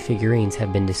 ancient clay figurines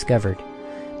have been discovered.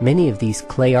 Many of these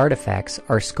clay artifacts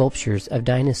are sculptures of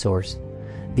dinosaurs.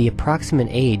 The approximate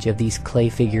age of these clay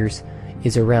figures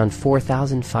is around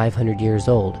 4,500 years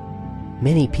old.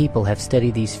 Many people have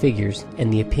studied these figures,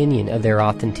 and the opinion of their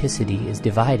authenticity is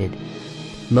divided.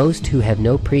 Most who have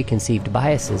no preconceived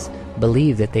biases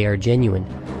believe that they are genuine,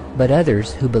 but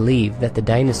others who believe that the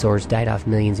dinosaurs died off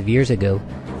millions of years ago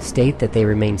state that they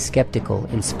remain skeptical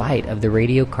in spite of the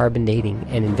radiocarbon dating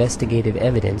and investigative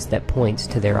evidence that points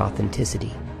to their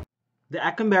authenticity. The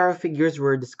Acambaro figures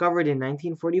were discovered in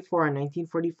 1944 and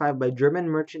 1945 by German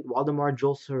merchant Waldemar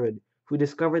Jolsrud, who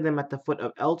discovered them at the foot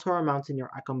of El Toro Mountain near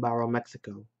Acambaro,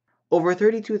 Mexico. Over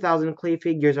 32,000 clay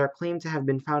figures are claimed to have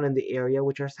been found in the area,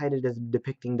 which are cited as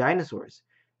depicting dinosaurs.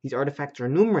 These artifacts are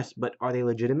numerous, but are they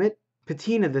legitimate?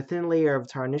 Patina, the thin layer of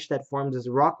tarnish that forms as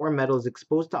rock or metal is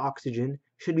exposed to oxygen,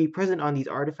 should be present on these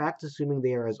artifacts, assuming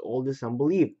they are as old as some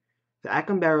believe. The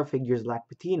Acambaro figures lack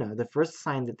patina, the first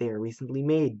sign that they are recently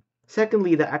made.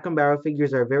 Secondly, the Acambaro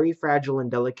figures are very fragile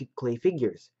and delicate clay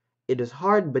figures. It is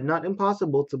hard, but not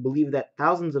impossible, to believe that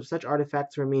thousands of such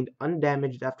artifacts remained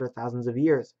undamaged after thousands of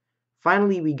years.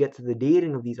 Finally, we get to the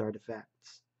dating of these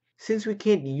artifacts. Since we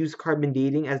can't use carbon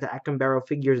dating as the Acambaro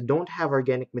figures don't have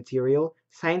organic material,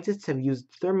 scientists have used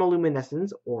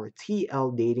thermoluminescence or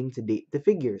TL dating to date the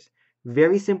figures.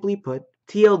 Very simply put,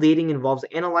 TL dating involves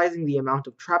analyzing the amount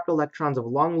of trapped electrons of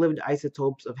long-lived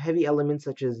isotopes of heavy elements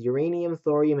such as uranium,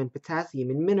 thorium, and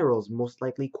potassium in minerals, most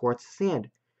likely quartz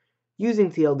sand.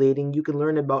 Using TL dating, you can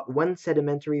learn about when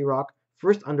sedimentary rock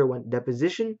first underwent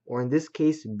deposition, or in this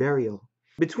case, burial.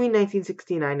 Between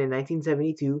 1969 and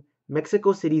 1972,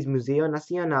 Mexico City's Museo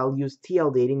Nacional used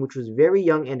TL dating, which was very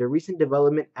young and a recent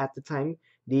development at the time,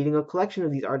 dating a collection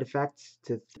of these artifacts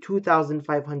to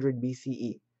 2500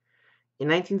 BCE. In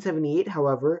 1978,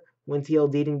 however, when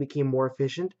TL dating became more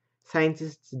efficient,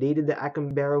 scientists dated the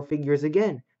Acambaro figures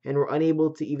again, and were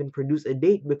unable to even produce a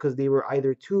date because they were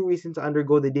either too recent to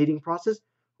undergo the dating process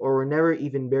or were never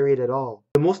even buried at all.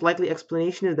 The most likely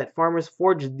explanation is that farmers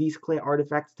forged these clay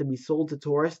artifacts to be sold to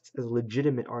tourists as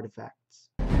legitimate artifacts.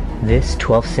 This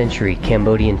 12th century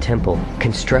Cambodian temple,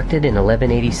 constructed in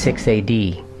 1186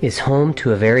 AD, is home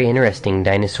to a very interesting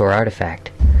dinosaur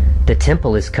artifact. The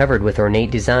temple is covered with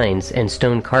ornate designs and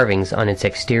stone carvings on its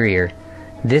exterior.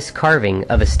 This carving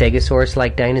of a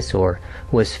stegosaurus-like dinosaur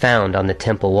was found on the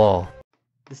temple wall.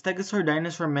 The stegosaur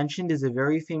dinosaur mentioned is a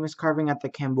very famous carving at the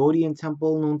Cambodian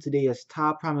temple known today as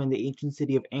Ta Prohm in the ancient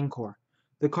city of Angkor.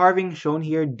 The carving shown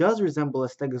here does resemble a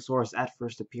stegosaurus at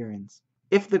first appearance.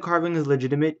 If the carving is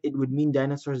legitimate, it would mean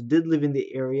dinosaurs did live in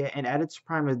the area, and at its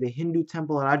prime as the Hindu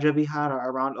temple Rajavihara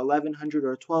around 1100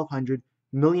 or 1200,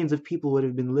 millions of people would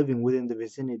have been living within the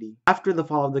vicinity. After the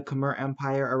fall of the Khmer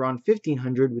Empire around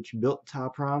 1500, which built Ta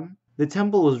Prohm, the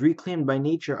temple was reclaimed by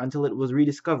nature until it was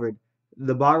rediscovered.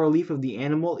 The bas-relief of the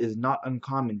animal is not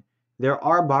uncommon. There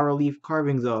are bas-relief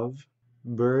carvings of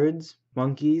birds,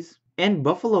 monkeys, and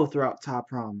buffalo throughout Ta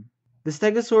Prohm. The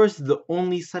stegosaurus is the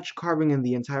only such carving in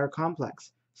the entire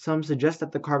complex. Some suggest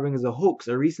that the carving is a hoax,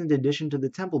 a recent addition to the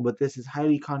temple, but this is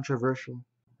highly controversial.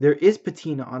 There is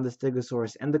patina on the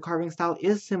stegosaurus, and the carving style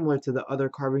is similar to the other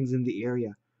carvings in the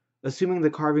area. Assuming the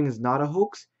carving is not a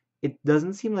hoax, it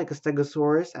doesn't seem like a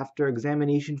stegosaurus after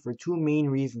examination for two main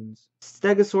reasons.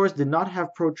 Stegosaurus did not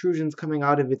have protrusions coming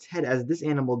out of its head as this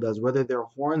animal does, whether they're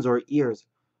horns or ears.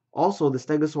 Also, the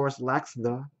stegosaurus lacks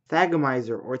the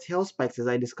thagomizer or tail spikes as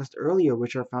I discussed earlier,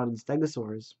 which are found in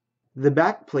stegosaurs. The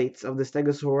back plates of the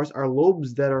stegosaurus are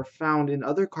lobes that are found in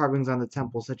other carvings on the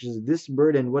temple, such as this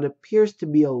bird and what appears to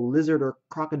be a lizard or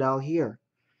crocodile here.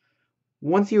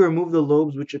 Once you remove the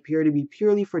lobes, which appear to be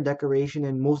purely for decoration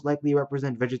and most likely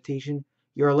represent vegetation,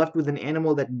 you are left with an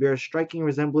animal that bears striking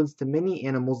resemblance to many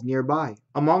animals nearby.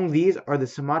 Among these are the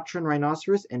Sumatran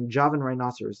rhinoceros and Javan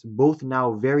rhinoceros, both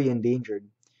now very endangered.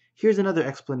 Here's another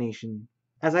explanation.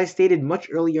 As I stated much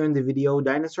earlier in the video,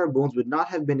 dinosaur bones would not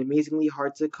have been amazingly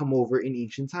hard to come over in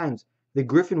ancient times. The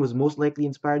griffin was most likely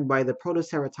inspired by the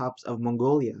Protoceratops of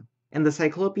Mongolia, and the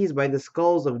Cyclopes by the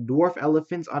skulls of dwarf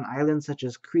elephants on islands such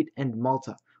as Crete and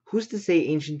Malta. Who's to say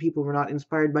ancient people were not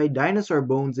inspired by dinosaur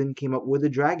bones and came up with a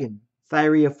dragon?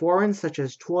 Thyreophorans such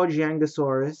as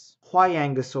Tuojiangosaurus,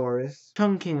 Huayangosaurus,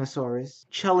 Chungkingosaurus,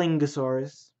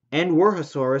 Chelingosaurus, and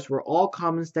Warhosaurus were all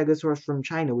common stegosaurs from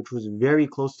China, which was very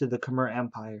close to the Khmer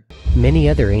Empire. Many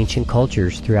other ancient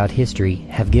cultures throughout history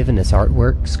have given us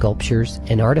artwork, sculptures,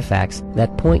 and artifacts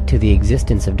that point to the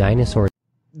existence of dinosaurs.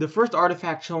 The first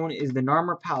artifact shown is the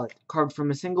Narmer palette, carved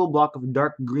from a single block of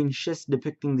dark green schist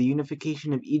depicting the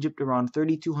unification of Egypt around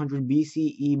 3200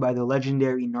 BCE by the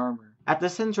legendary Narmer. At the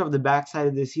center of the backside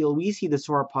of the seal we see the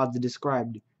sauropods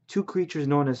described, two creatures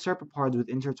known as serpopards with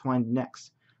intertwined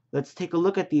necks. Let's take a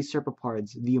look at these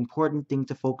serpopards, the important thing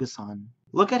to focus on.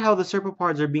 Look at how the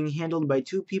serpopards are being handled by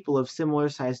two people of similar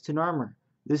size to Narmer.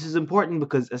 This is important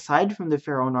because aside from the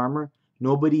pharaoh Narmer,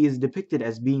 nobody is depicted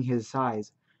as being his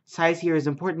size. Size here is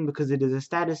important because it is a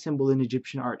status symbol in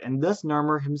Egyptian art, and thus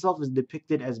Narmer himself is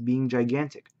depicted as being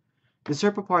gigantic. The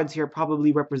serpopards here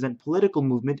probably represent political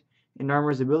movement and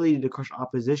Narmer's ability to crush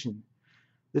opposition.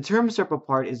 The term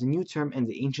serpopard is a new term and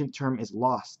the ancient term is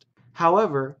lost.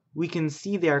 However, we can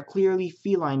see they are clearly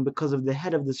feline because of the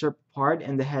head of the serpopard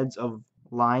and the heads of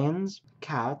lions,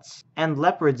 cats, and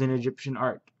leopards in Egyptian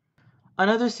art.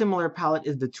 Another similar palette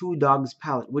is the Two Dogs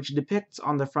palette, which depicts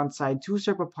on the front side two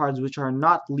serpopards which are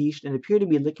not leashed and appear to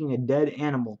be licking a dead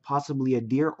animal, possibly a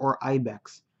deer or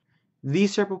ibex.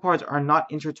 These serpopards are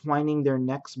not intertwining their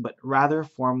necks but rather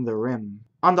form the rim.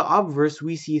 On the obverse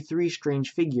we see three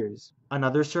strange figures,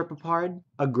 another serpopard,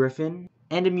 a griffin,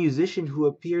 and a musician who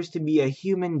appears to be a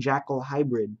human-jackal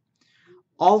hybrid.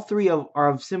 All three are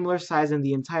of similar size and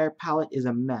the entire palette is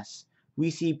a mess. We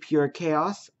see pure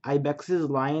chaos, ibexes,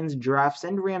 lions, giraffes,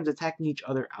 and rams attacking each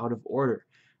other out of order.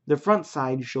 The front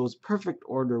side shows perfect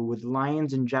order with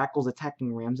lions and jackals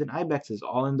attacking rams and ibexes,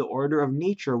 all in the order of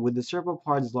nature with the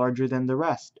serpopards larger than the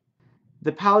rest.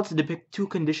 The palettes depict two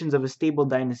conditions of a stable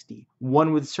dynasty,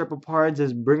 one with serpopards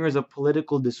as bringers of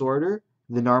political disorder,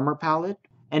 the Narmer palette,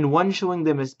 and one showing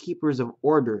them as keepers of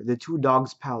order, the Two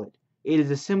Dogs palette. It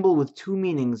is a symbol with two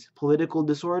meanings, political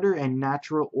disorder and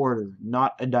natural order,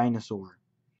 not a dinosaur.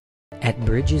 At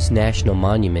Bridges National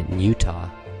Monument in Utah,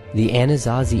 the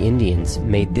Anasazi Indians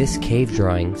made this cave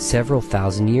drawing several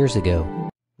thousand years ago.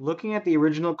 Looking at the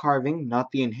original carving, not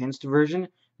the enhanced version,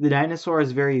 the dinosaur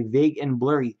is very vague and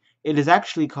blurry. It is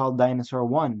actually called Dinosaur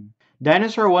 1.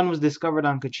 Dinosaur 1 was discovered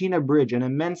on Kachina Bridge, an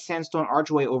immense sandstone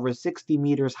archway over 60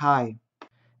 meters high.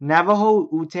 Navajo,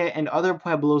 Ute, and other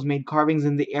pueblos made carvings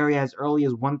in the area as early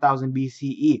as 1000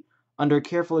 BCE. Under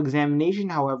careful examination,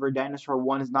 however, Dinosaur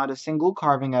 1 is not a single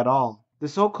carving at all. The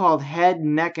so-called head,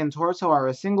 neck, and torso are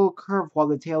a single curve while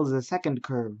the tail is a second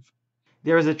curve.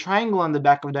 There is a triangle on the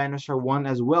back of Dinosaur 1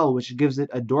 as well, which gives it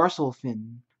a dorsal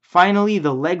fin. Finally,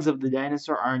 the legs of the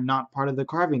dinosaur are not part of the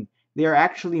carving. They are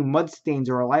actually mud stains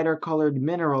or a lighter colored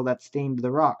mineral that stained the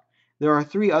rock. There are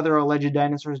three other alleged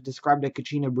dinosaurs described at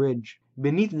Kachina Bridge.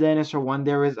 Beneath Dinosaur 1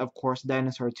 there is, of course,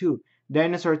 Dinosaur 2.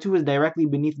 Dinosaur 2 is directly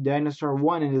beneath Dinosaur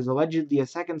 1 and is allegedly a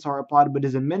second sauropod but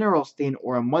is a mineral stain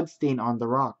or a mud stain on the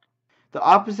rock. The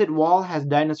opposite wall has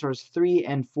Dinosaurs 3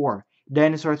 and 4.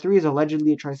 Dinosaur 3 is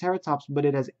allegedly a triceratops but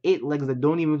it has 8 legs that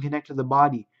don't even connect to the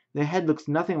body. The head looks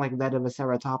nothing like that of a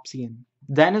ceratopsian.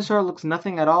 Dinosaur looks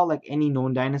nothing at all like any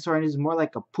known dinosaur and is more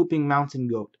like a pooping mountain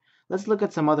goat. Let's look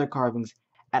at some other carvings.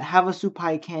 At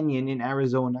Havasupai Canyon in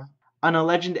Arizona, an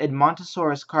alleged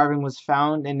Edmontosaurus carving was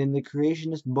found, and in the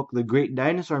creationist book The Great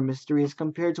Dinosaur Mystery is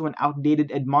compared to an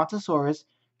outdated Edmontosaurus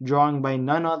drawing by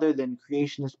none other than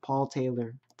creationist Paul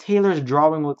Taylor. Taylor's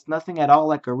drawing looks nothing at all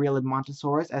like a real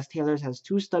Edmontosaurus, as Taylor's has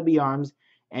two stubby arms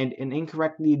and an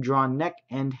incorrectly drawn neck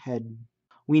and head.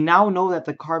 We now know that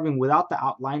the carving without the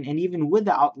outline and even with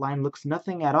the outline looks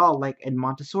nothing at all like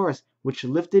Edmontosaurus, which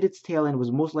lifted its tail and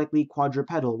was most likely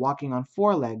quadrupedal, walking on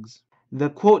 4 legs. The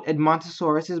quote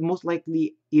Edmontosaurus is most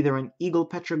likely either an eagle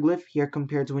petroglyph, here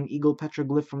compared to an eagle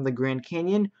petroglyph from the Grand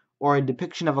Canyon, or a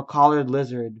depiction of a collared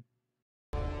lizard.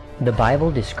 The Bible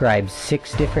describes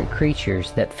 6 different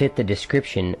creatures that fit the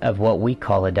description of what we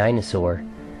call a dinosaur.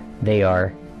 They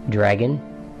are dragon,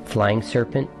 flying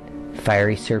serpent,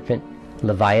 fiery serpent,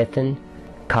 leviathan,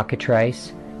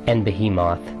 cockatrice, and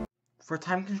behemoth. For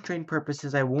time-constraint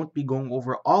purposes, I won't be going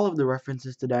over all of the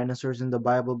references to dinosaurs in the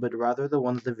Bible, but rather the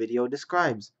ones the video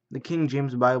describes. The King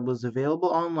James Bible is available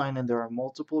online and there are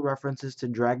multiple references to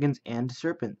dragons and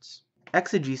serpents.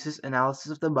 Exegesis,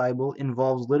 analysis of the Bible,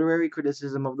 involves literary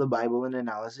criticism of the Bible and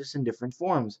analysis in different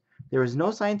forms. There is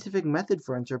no scientific method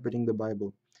for interpreting the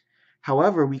Bible.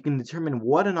 However, we can determine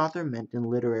what an author meant in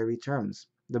literary terms.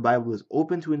 The Bible is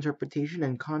open to interpretation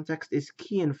and context is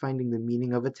key in finding the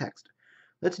meaning of a text.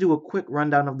 Let's do a quick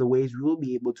rundown of the ways we will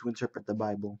be able to interpret the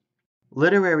Bible.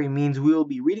 Literary means we will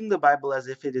be reading the Bible as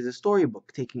if it is a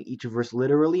storybook, taking each verse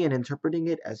literally and interpreting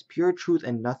it as pure truth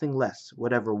and nothing less.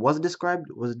 Whatever was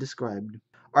described was described.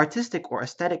 Artistic or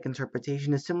aesthetic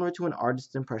interpretation is similar to an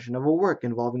artist's impression of a work,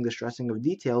 involving the stressing of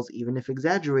details, even if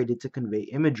exaggerated, to convey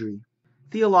imagery.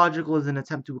 Theological is an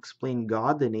attempt to explain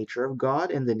God, the nature of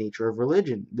God, and the nature of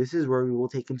religion. This is where we will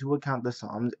take into account the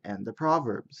Psalms and the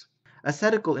Proverbs.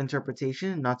 Ascetical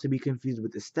interpretation, not to be confused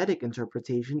with aesthetic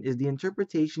interpretation, is the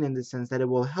interpretation in the sense that it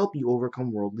will help you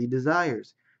overcome worldly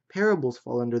desires. Parables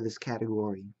fall under this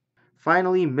category.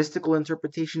 Finally, mystical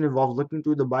interpretation involves looking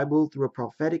through the Bible through a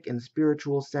prophetic and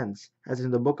spiritual sense, as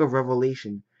in the book of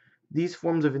Revelation. These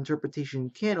forms of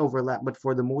interpretation can overlap, but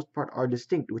for the most part are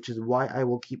distinct, which is why I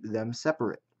will keep them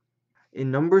separate.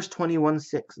 In Numbers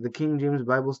 21:6, the King James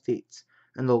Bible states,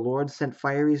 "And the Lord sent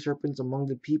fiery serpents among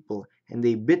the people, and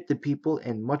they bit the people,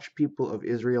 and much people of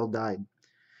Israel died."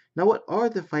 Now what are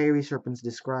the fiery serpents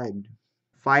described?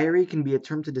 Fiery can be a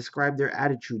term to describe their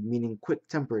attitude, meaning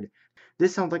quick-tempered.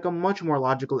 This sounds like a much more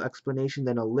logical explanation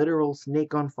than a literal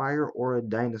snake on fire or a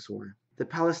dinosaur. The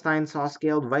Palestine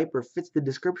saw-scaled viper fits the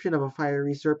description of a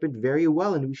fiery serpent very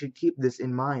well, and we should keep this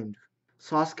in mind.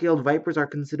 Saw-scaled vipers are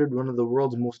considered one of the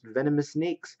world's most venomous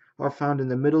snakes, are found in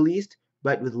the Middle East,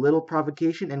 bite with little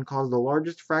provocation, and cause the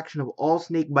largest fraction of all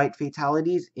snake bite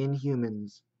fatalities in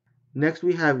humans. Next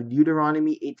we have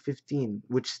Deuteronomy 8:15,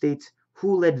 which states,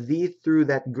 "Who led thee through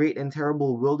that great and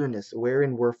terrible wilderness,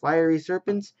 wherein were fiery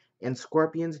serpents, and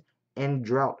scorpions, and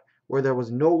drought, where there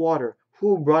was no water?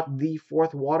 Who brought thee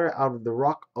forth water out of the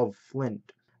rock of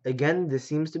flint?" Again, this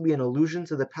seems to be an allusion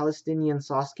to the Palestinian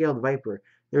saw-scaled viper.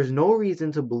 There's no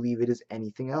reason to believe it is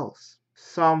anything else.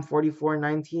 Psalm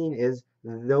 44:19 is,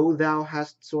 "Though thou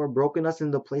hast sore broken us in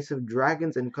the place of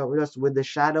dragons and covered us with the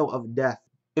shadow of death."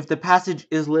 If the passage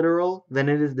is literal, then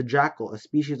it is the jackal, a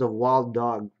species of wild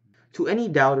dog. To any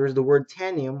doubters, the word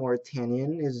Tannim or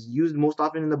Tannin is used most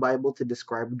often in the Bible to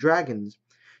describe dragons.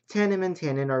 Tannim and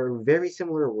Tannin are very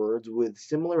similar words with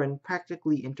similar and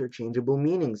practically interchangeable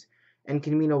meanings, and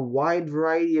can mean a wide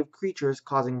variety of creatures,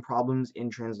 causing problems in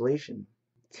translation.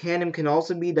 Tannim can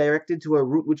also be directed to a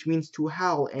root which means to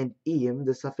howl, and "im,"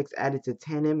 the suffix added to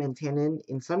Tannim and Tannin,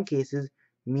 in some cases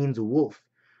means wolf.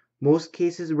 Most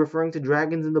cases referring to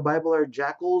dragons in the Bible are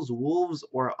jackals, wolves,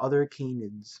 or other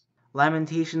canids.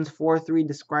 Lamentations 4:3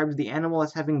 describes the animal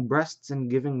as having breasts and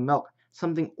giving milk,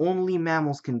 something only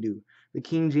mammals can do. The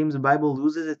King James Bible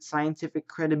loses its scientific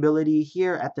credibility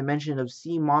here at the mention of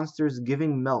sea monsters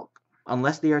giving milk,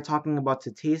 unless they are talking about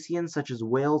cetaceans such as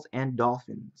whales and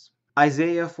dolphins.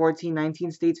 Isaiah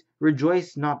 14:19 states,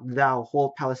 "Rejoice not thou,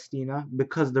 whole Palestina,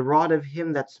 because the rod of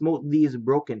him that smote thee is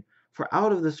broken. For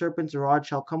out of the serpent's rod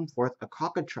shall come forth a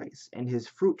cockatrice, and his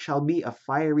fruit shall be a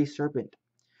fiery serpent."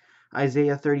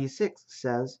 Isaiah 36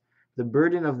 says, "The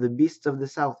burden of the beasts of the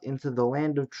south into the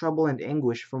land of trouble and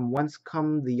anguish, from whence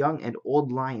come the young and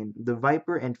old lion, the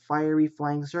viper and fiery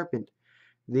flying serpent.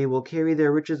 They will carry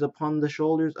their riches upon the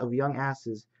shoulders of young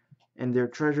asses, and their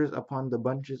treasures upon the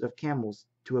bunches of camels,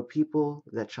 to a people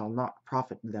that shall not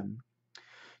profit them."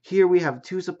 Here we have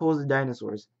two supposed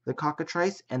dinosaurs, the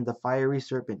cockatrice and the fiery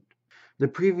serpent. The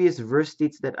previous verse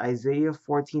states that Isaiah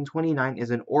 14:29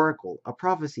 is an oracle, a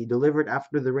prophecy delivered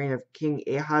after the reign of King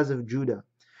Ahaz of Judah.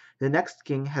 The next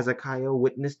king, Hezekiah,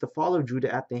 witnessed the fall of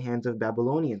Judah at the hands of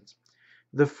Babylonians.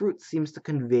 The fruit seems to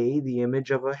convey the image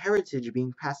of a heritage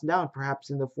being passed down, perhaps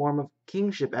in the form of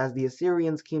kingship as the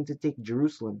Assyrians came to take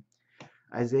Jerusalem.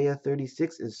 Isaiah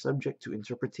 36 is subject to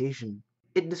interpretation.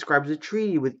 It describes a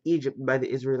treaty with Egypt by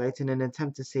the Israelites in an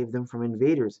attempt to save them from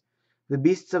invaders. The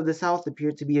beasts of the south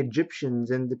appear to be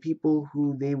Egyptians, and the people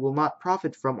who they will not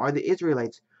profit from are the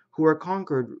Israelites, who are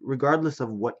conquered regardless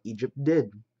of what Egypt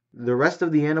did. The rest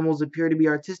of the animals appear to be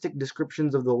artistic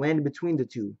descriptions of the land between the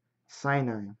two,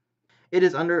 Sinai. It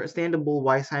is understandable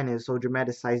why Sinai is so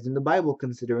dramatized in the Bible,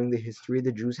 considering the history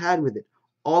the Jews had with it.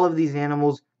 All of these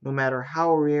animals, no matter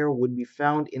how rare, would be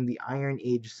found in the Iron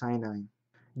Age Sinai.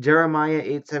 Jeremiah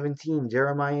 8:17,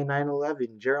 Jeremiah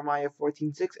 9:11, Jeremiah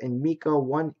 14:6, and Micah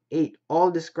 1:8 all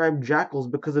describe jackals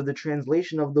because of the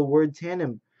translation of the word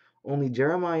tanim. Only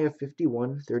Jeremiah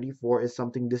 51:34 is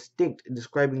something distinct,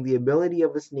 describing the ability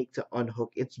of a snake to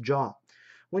unhook its jaw.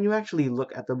 When you actually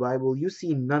look at the Bible, you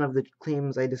see none of the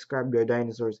claims I described are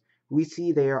dinosaurs. We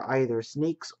see they are either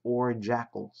snakes or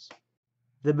jackals.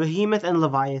 The behemoth and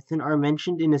leviathan are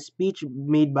mentioned in a speech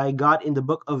made by God in the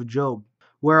book of Job,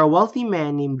 where a wealthy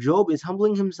man named Job is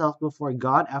humbling himself before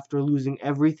God after losing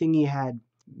everything he had.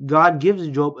 God gives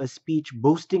Job a speech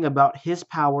boasting about his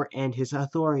power and his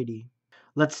authority.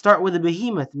 Let's start with the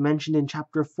behemoth mentioned in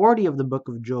chapter 40 of the book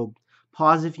of Job.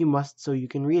 Pause if you must so you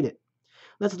can read it.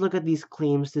 Let's look at these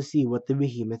claims to see what the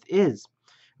behemoth is.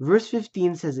 Verse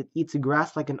 15 says it eats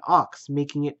grass like an ox,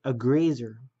 making it a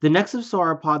grazer. The necks of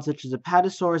sauropods such as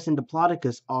Apatosaurus and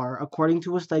Diplodocus are, according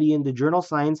to a study in the journal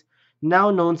Science,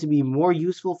 now known to be more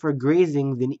useful for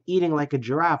grazing than eating like a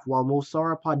giraffe, while most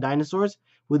sauropod dinosaurs,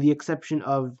 with the exception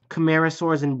of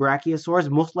Camarasaurs and Brachiosaurs,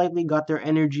 most likely got their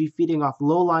energy feeding off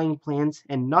low-lying plants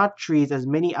and not trees as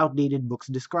many outdated books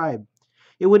describe.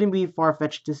 It wouldn't be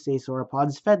far-fetched to say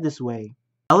sauropods fed this way.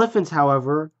 Elephants,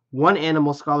 however, one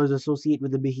animal scholars associate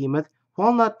with the behemoth,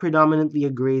 while not predominantly a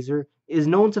grazer, is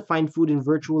known to find food in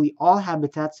virtually all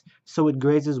habitats, so it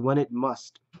grazes when it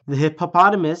must. The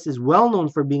hippopotamus is well known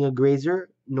for being a grazer,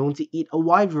 known to eat a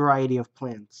wide variety of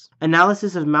plants.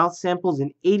 Analysis of mouth samples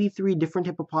in 83 different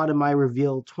hippopotami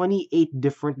reveal 28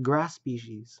 different grass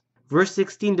species. Verse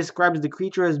 16 describes the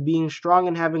creature as being strong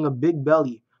and having a big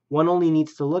belly. One only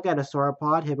needs to look at a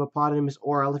sauropod, hippopotamus,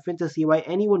 or elephant to see why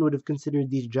anyone would have considered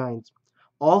these giants.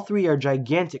 All three are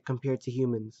gigantic compared to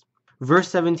humans. Verse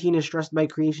 17 is stressed by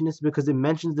creationists because it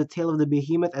mentions the tail of the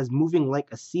behemoth as moving like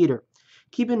a cedar.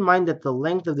 Keep in mind that the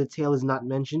length of the tail is not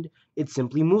mentioned, it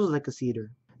simply moves like a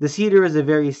cedar. The cedar is a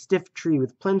very stiff tree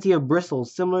with plenty of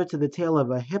bristles similar to the tail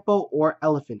of a hippo or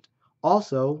elephant.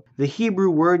 Also, the Hebrew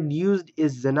word used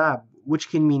is zanab, which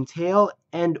can mean tail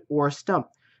and or stump.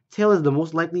 Tail is the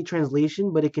most likely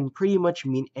translation, but it can pretty much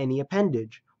mean any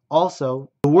appendage. Also,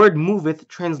 the word moveth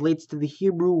translates to the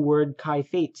Hebrew word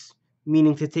kaifetz,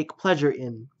 meaning to take pleasure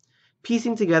in.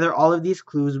 Piecing together all of these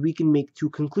clues, we can make two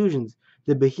conclusions.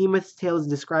 The behemoth's tail is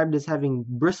described as having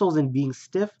bristles and being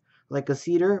stiff, like a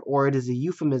cedar, or it is a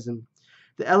euphemism.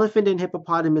 The elephant and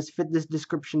hippopotamus fit this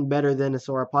description better than a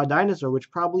sauropod dinosaur,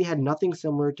 which probably had nothing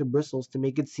similar to bristles to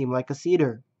make it seem like a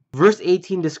cedar. Verse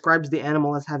 18 describes the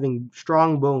animal as having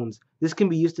strong bones. This can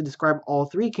be used to describe all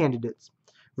three candidates.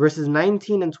 Verses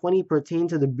 19 and 20 pertain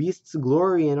to the beast's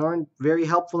glory and aren't very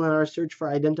helpful in our search for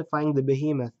identifying the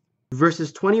behemoth.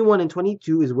 Verses 21 and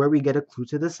 22 is where we get a clue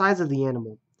to the size of the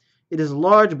animal. It is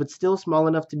large but still small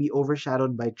enough to be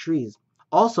overshadowed by trees.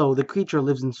 Also, the creature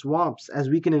lives in swamps, as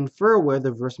we can infer where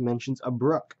the verse mentions a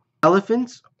brook.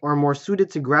 Elephants are more suited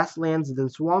to grasslands than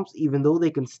swamps, even though they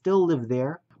can still live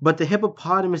there. But the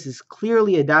hippopotamus is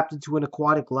clearly adapted to an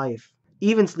aquatic life,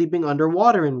 even sleeping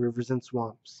underwater in rivers and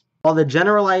swamps. While the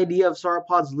general idea of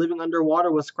sauropods living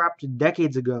underwater was scrapped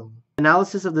decades ago,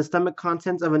 analysis of the stomach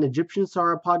contents of an Egyptian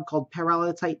sauropod called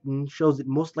Paralititan shows it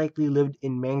most likely lived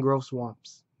in mangrove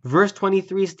swamps. Verse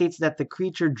 23 states that the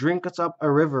creature drinks up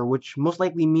a river, which most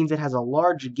likely means it has a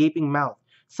large gaping mouth,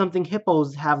 something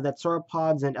hippos have that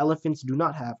sauropods and elephants do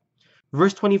not have.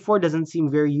 Verse 24 doesn't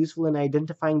seem very useful in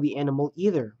identifying the animal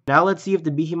either. Now let's see if the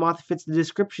behemoth fits the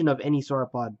description of any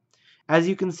sauropod. As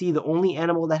you can see, the only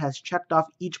animal that has checked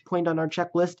off each point on our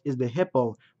checklist is the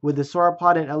hippo, with the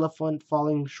sauropod and elephant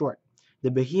falling short.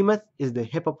 The behemoth is the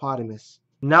hippopotamus.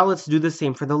 Now let's do the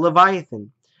same for the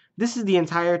leviathan. This is the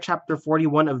entire chapter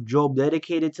 41 of Job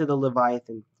dedicated to the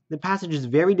leviathan. The passage is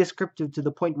very descriptive to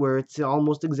the point where it's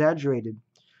almost exaggerated.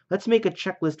 Let's make a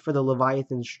checklist for the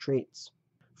leviathan's traits.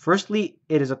 Firstly,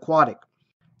 it is aquatic.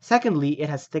 Secondly, it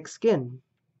has thick skin.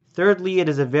 Thirdly, it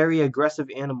is a very aggressive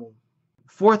animal.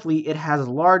 Fourthly, it has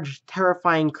large,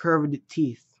 terrifying curved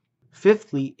teeth.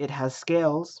 Fifthly, it has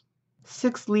scales.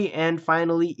 Sixthly, and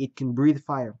finally, it can breathe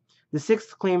fire. The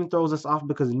sixth claim throws us off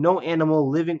because no animal,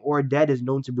 living or dead, is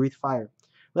known to breathe fire.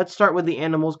 Let's start with the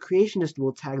animals creationists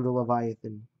will tag the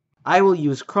leviathan. I will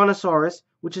use Kronosaurus,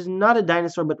 which is not a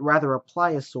dinosaur but rather a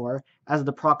pliosaur, as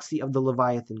the proxy of the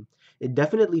leviathan. It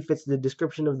definitely fits the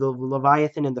description of the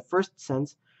leviathan in the first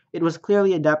sense. It was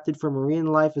clearly adapted for marine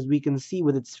life, as we can see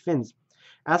with its fins.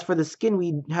 As for the skin,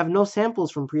 we have no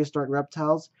samples from prehistoric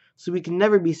reptiles, so we can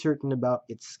never be certain about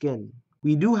its skin.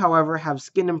 We do, however, have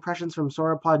skin impressions from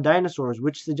sauropod dinosaurs,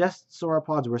 which suggests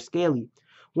sauropods were scaly.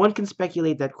 One can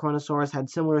speculate that Kronosaurus had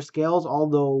similar scales,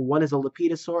 although one is a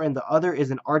lepidosaur and the other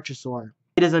is an archosaur.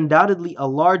 It is undoubtedly a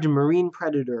large marine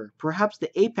predator, perhaps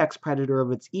the apex predator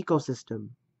of its ecosystem.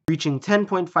 reaching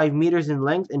 10.5 meters in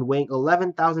length and weighing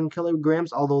 11,000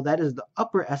 kilograms, although that is the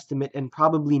upper estimate and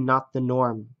probably not the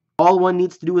norm. All one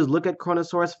needs to do is look at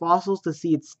Kronosaurus fossils to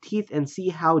see its teeth and see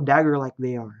how dagger-like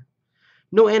they are.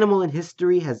 No animal in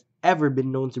history has ever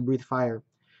been known to breathe fire.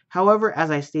 However,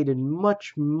 as I stated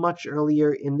much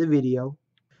earlier in the video,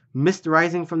 mist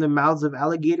rising from the mouths of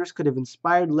alligators could have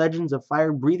inspired legends of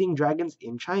fire-breathing dragons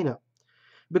in China.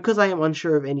 Because I am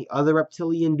unsure of any other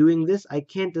reptilian doing this, I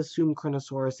can't assume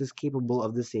Kronosaurus is capable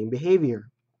of the same behavior.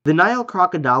 The Nile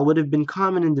crocodile would have been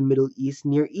common in the Middle East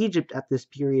near Egypt at this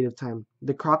period of time.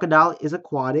 The crocodile is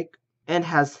aquatic and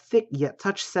has thick yet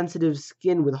touch-sensitive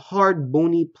skin with hard,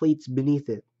 bony plates beneath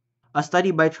it. A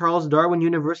study by Charles Darwin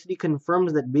University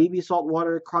confirms that baby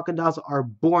saltwater crocodiles are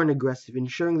born aggressive,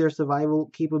 ensuring their survival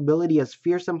capability as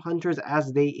fearsome hunters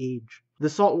as they age. The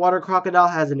saltwater crocodile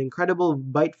has an incredible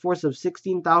bite force of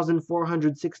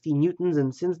 16,460 newtons,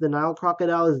 and since the Nile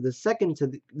crocodile is the second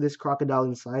to this crocodile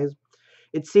in size,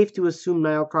 it's safe to assume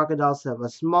Nile crocodiles have a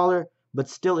smaller but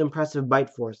still impressive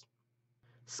bite force.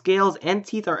 Scales and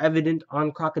teeth are evident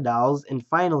on crocodiles, and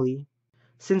finally,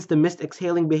 since the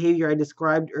mist-exhaling behavior I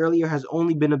described earlier has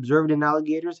only been observed in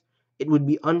alligators, it would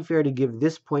be unfair to give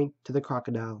this point to the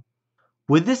crocodile.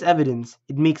 With this evidence,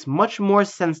 it makes much more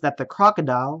sense that the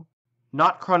crocodile,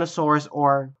 not Kronosaurus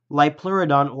or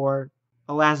Liopleurodon or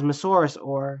Elasmosaurus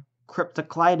or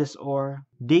Cryptoclydus or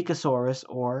Dacosaurus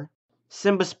or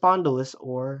Symbospondylus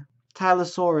or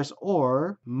Tylosaurus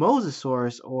or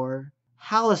Mosasaurus or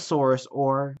Halosaurus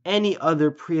or any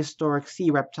other prehistoric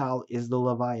sea reptile is the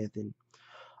Leviathan.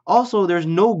 Also, there's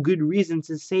no good reason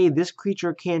to say this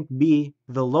creature can't be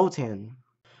the Lotan.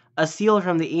 A seal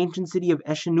from the ancient city of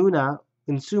Eshenuna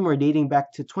in Sumer dating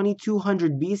back to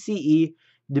 2200 BCE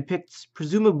depicts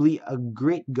presumably a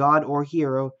great god or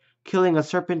hero killing a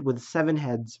serpent with 7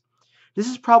 heads. This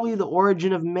is probably the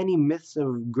origin of many myths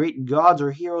of great gods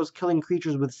or heroes killing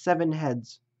creatures with 7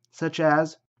 heads, such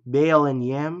as Baal and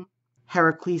Yam,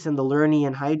 Heracles and the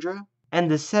Lernaean Hydra, and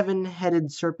the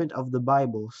 7-headed serpent of the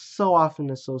Bible, so often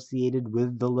associated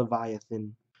with the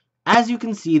Leviathan. As you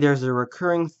can see, there's a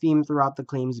recurring theme throughout the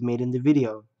claims made in the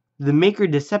video. The maker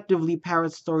deceptively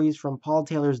parrots stories from Paul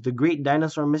Taylor's The Great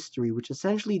Dinosaur Mystery, which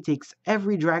essentially takes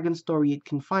every dragon story it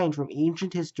can find from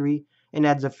ancient history and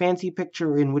adds a fancy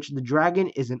picture in which the dragon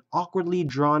is an awkwardly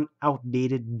drawn,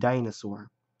 outdated dinosaur.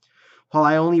 While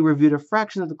I only reviewed a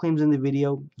fraction of the claims in the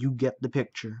video, you get the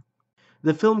picture.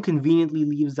 The film conveniently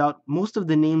leaves out most of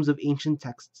the names of ancient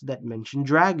texts that mention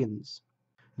dragons.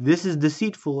 This is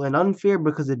deceitful and unfair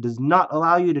because it does not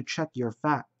allow you to check your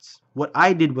facts. What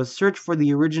I did was search for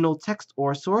the original text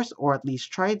or source, or at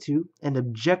least try to, and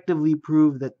objectively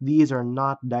prove that these are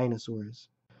not dinosaurs.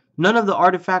 None of the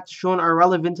artifacts shown are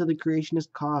relevant to the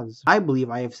creationist cause. I believe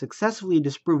I have successfully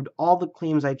disproved all the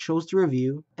claims I chose to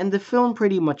review, and the film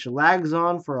pretty much lags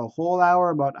on for a whole hour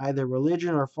about either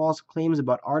religion or false claims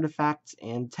about artifacts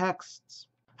and texts.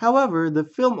 However, the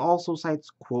film also cites,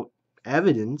 quote,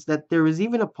 evidence that there is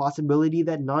even a possibility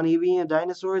that non-avian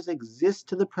dinosaurs exist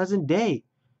to the present day.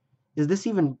 Is this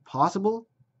even possible?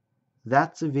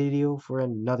 That's a video for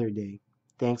another day.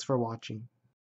 Thanks for watching.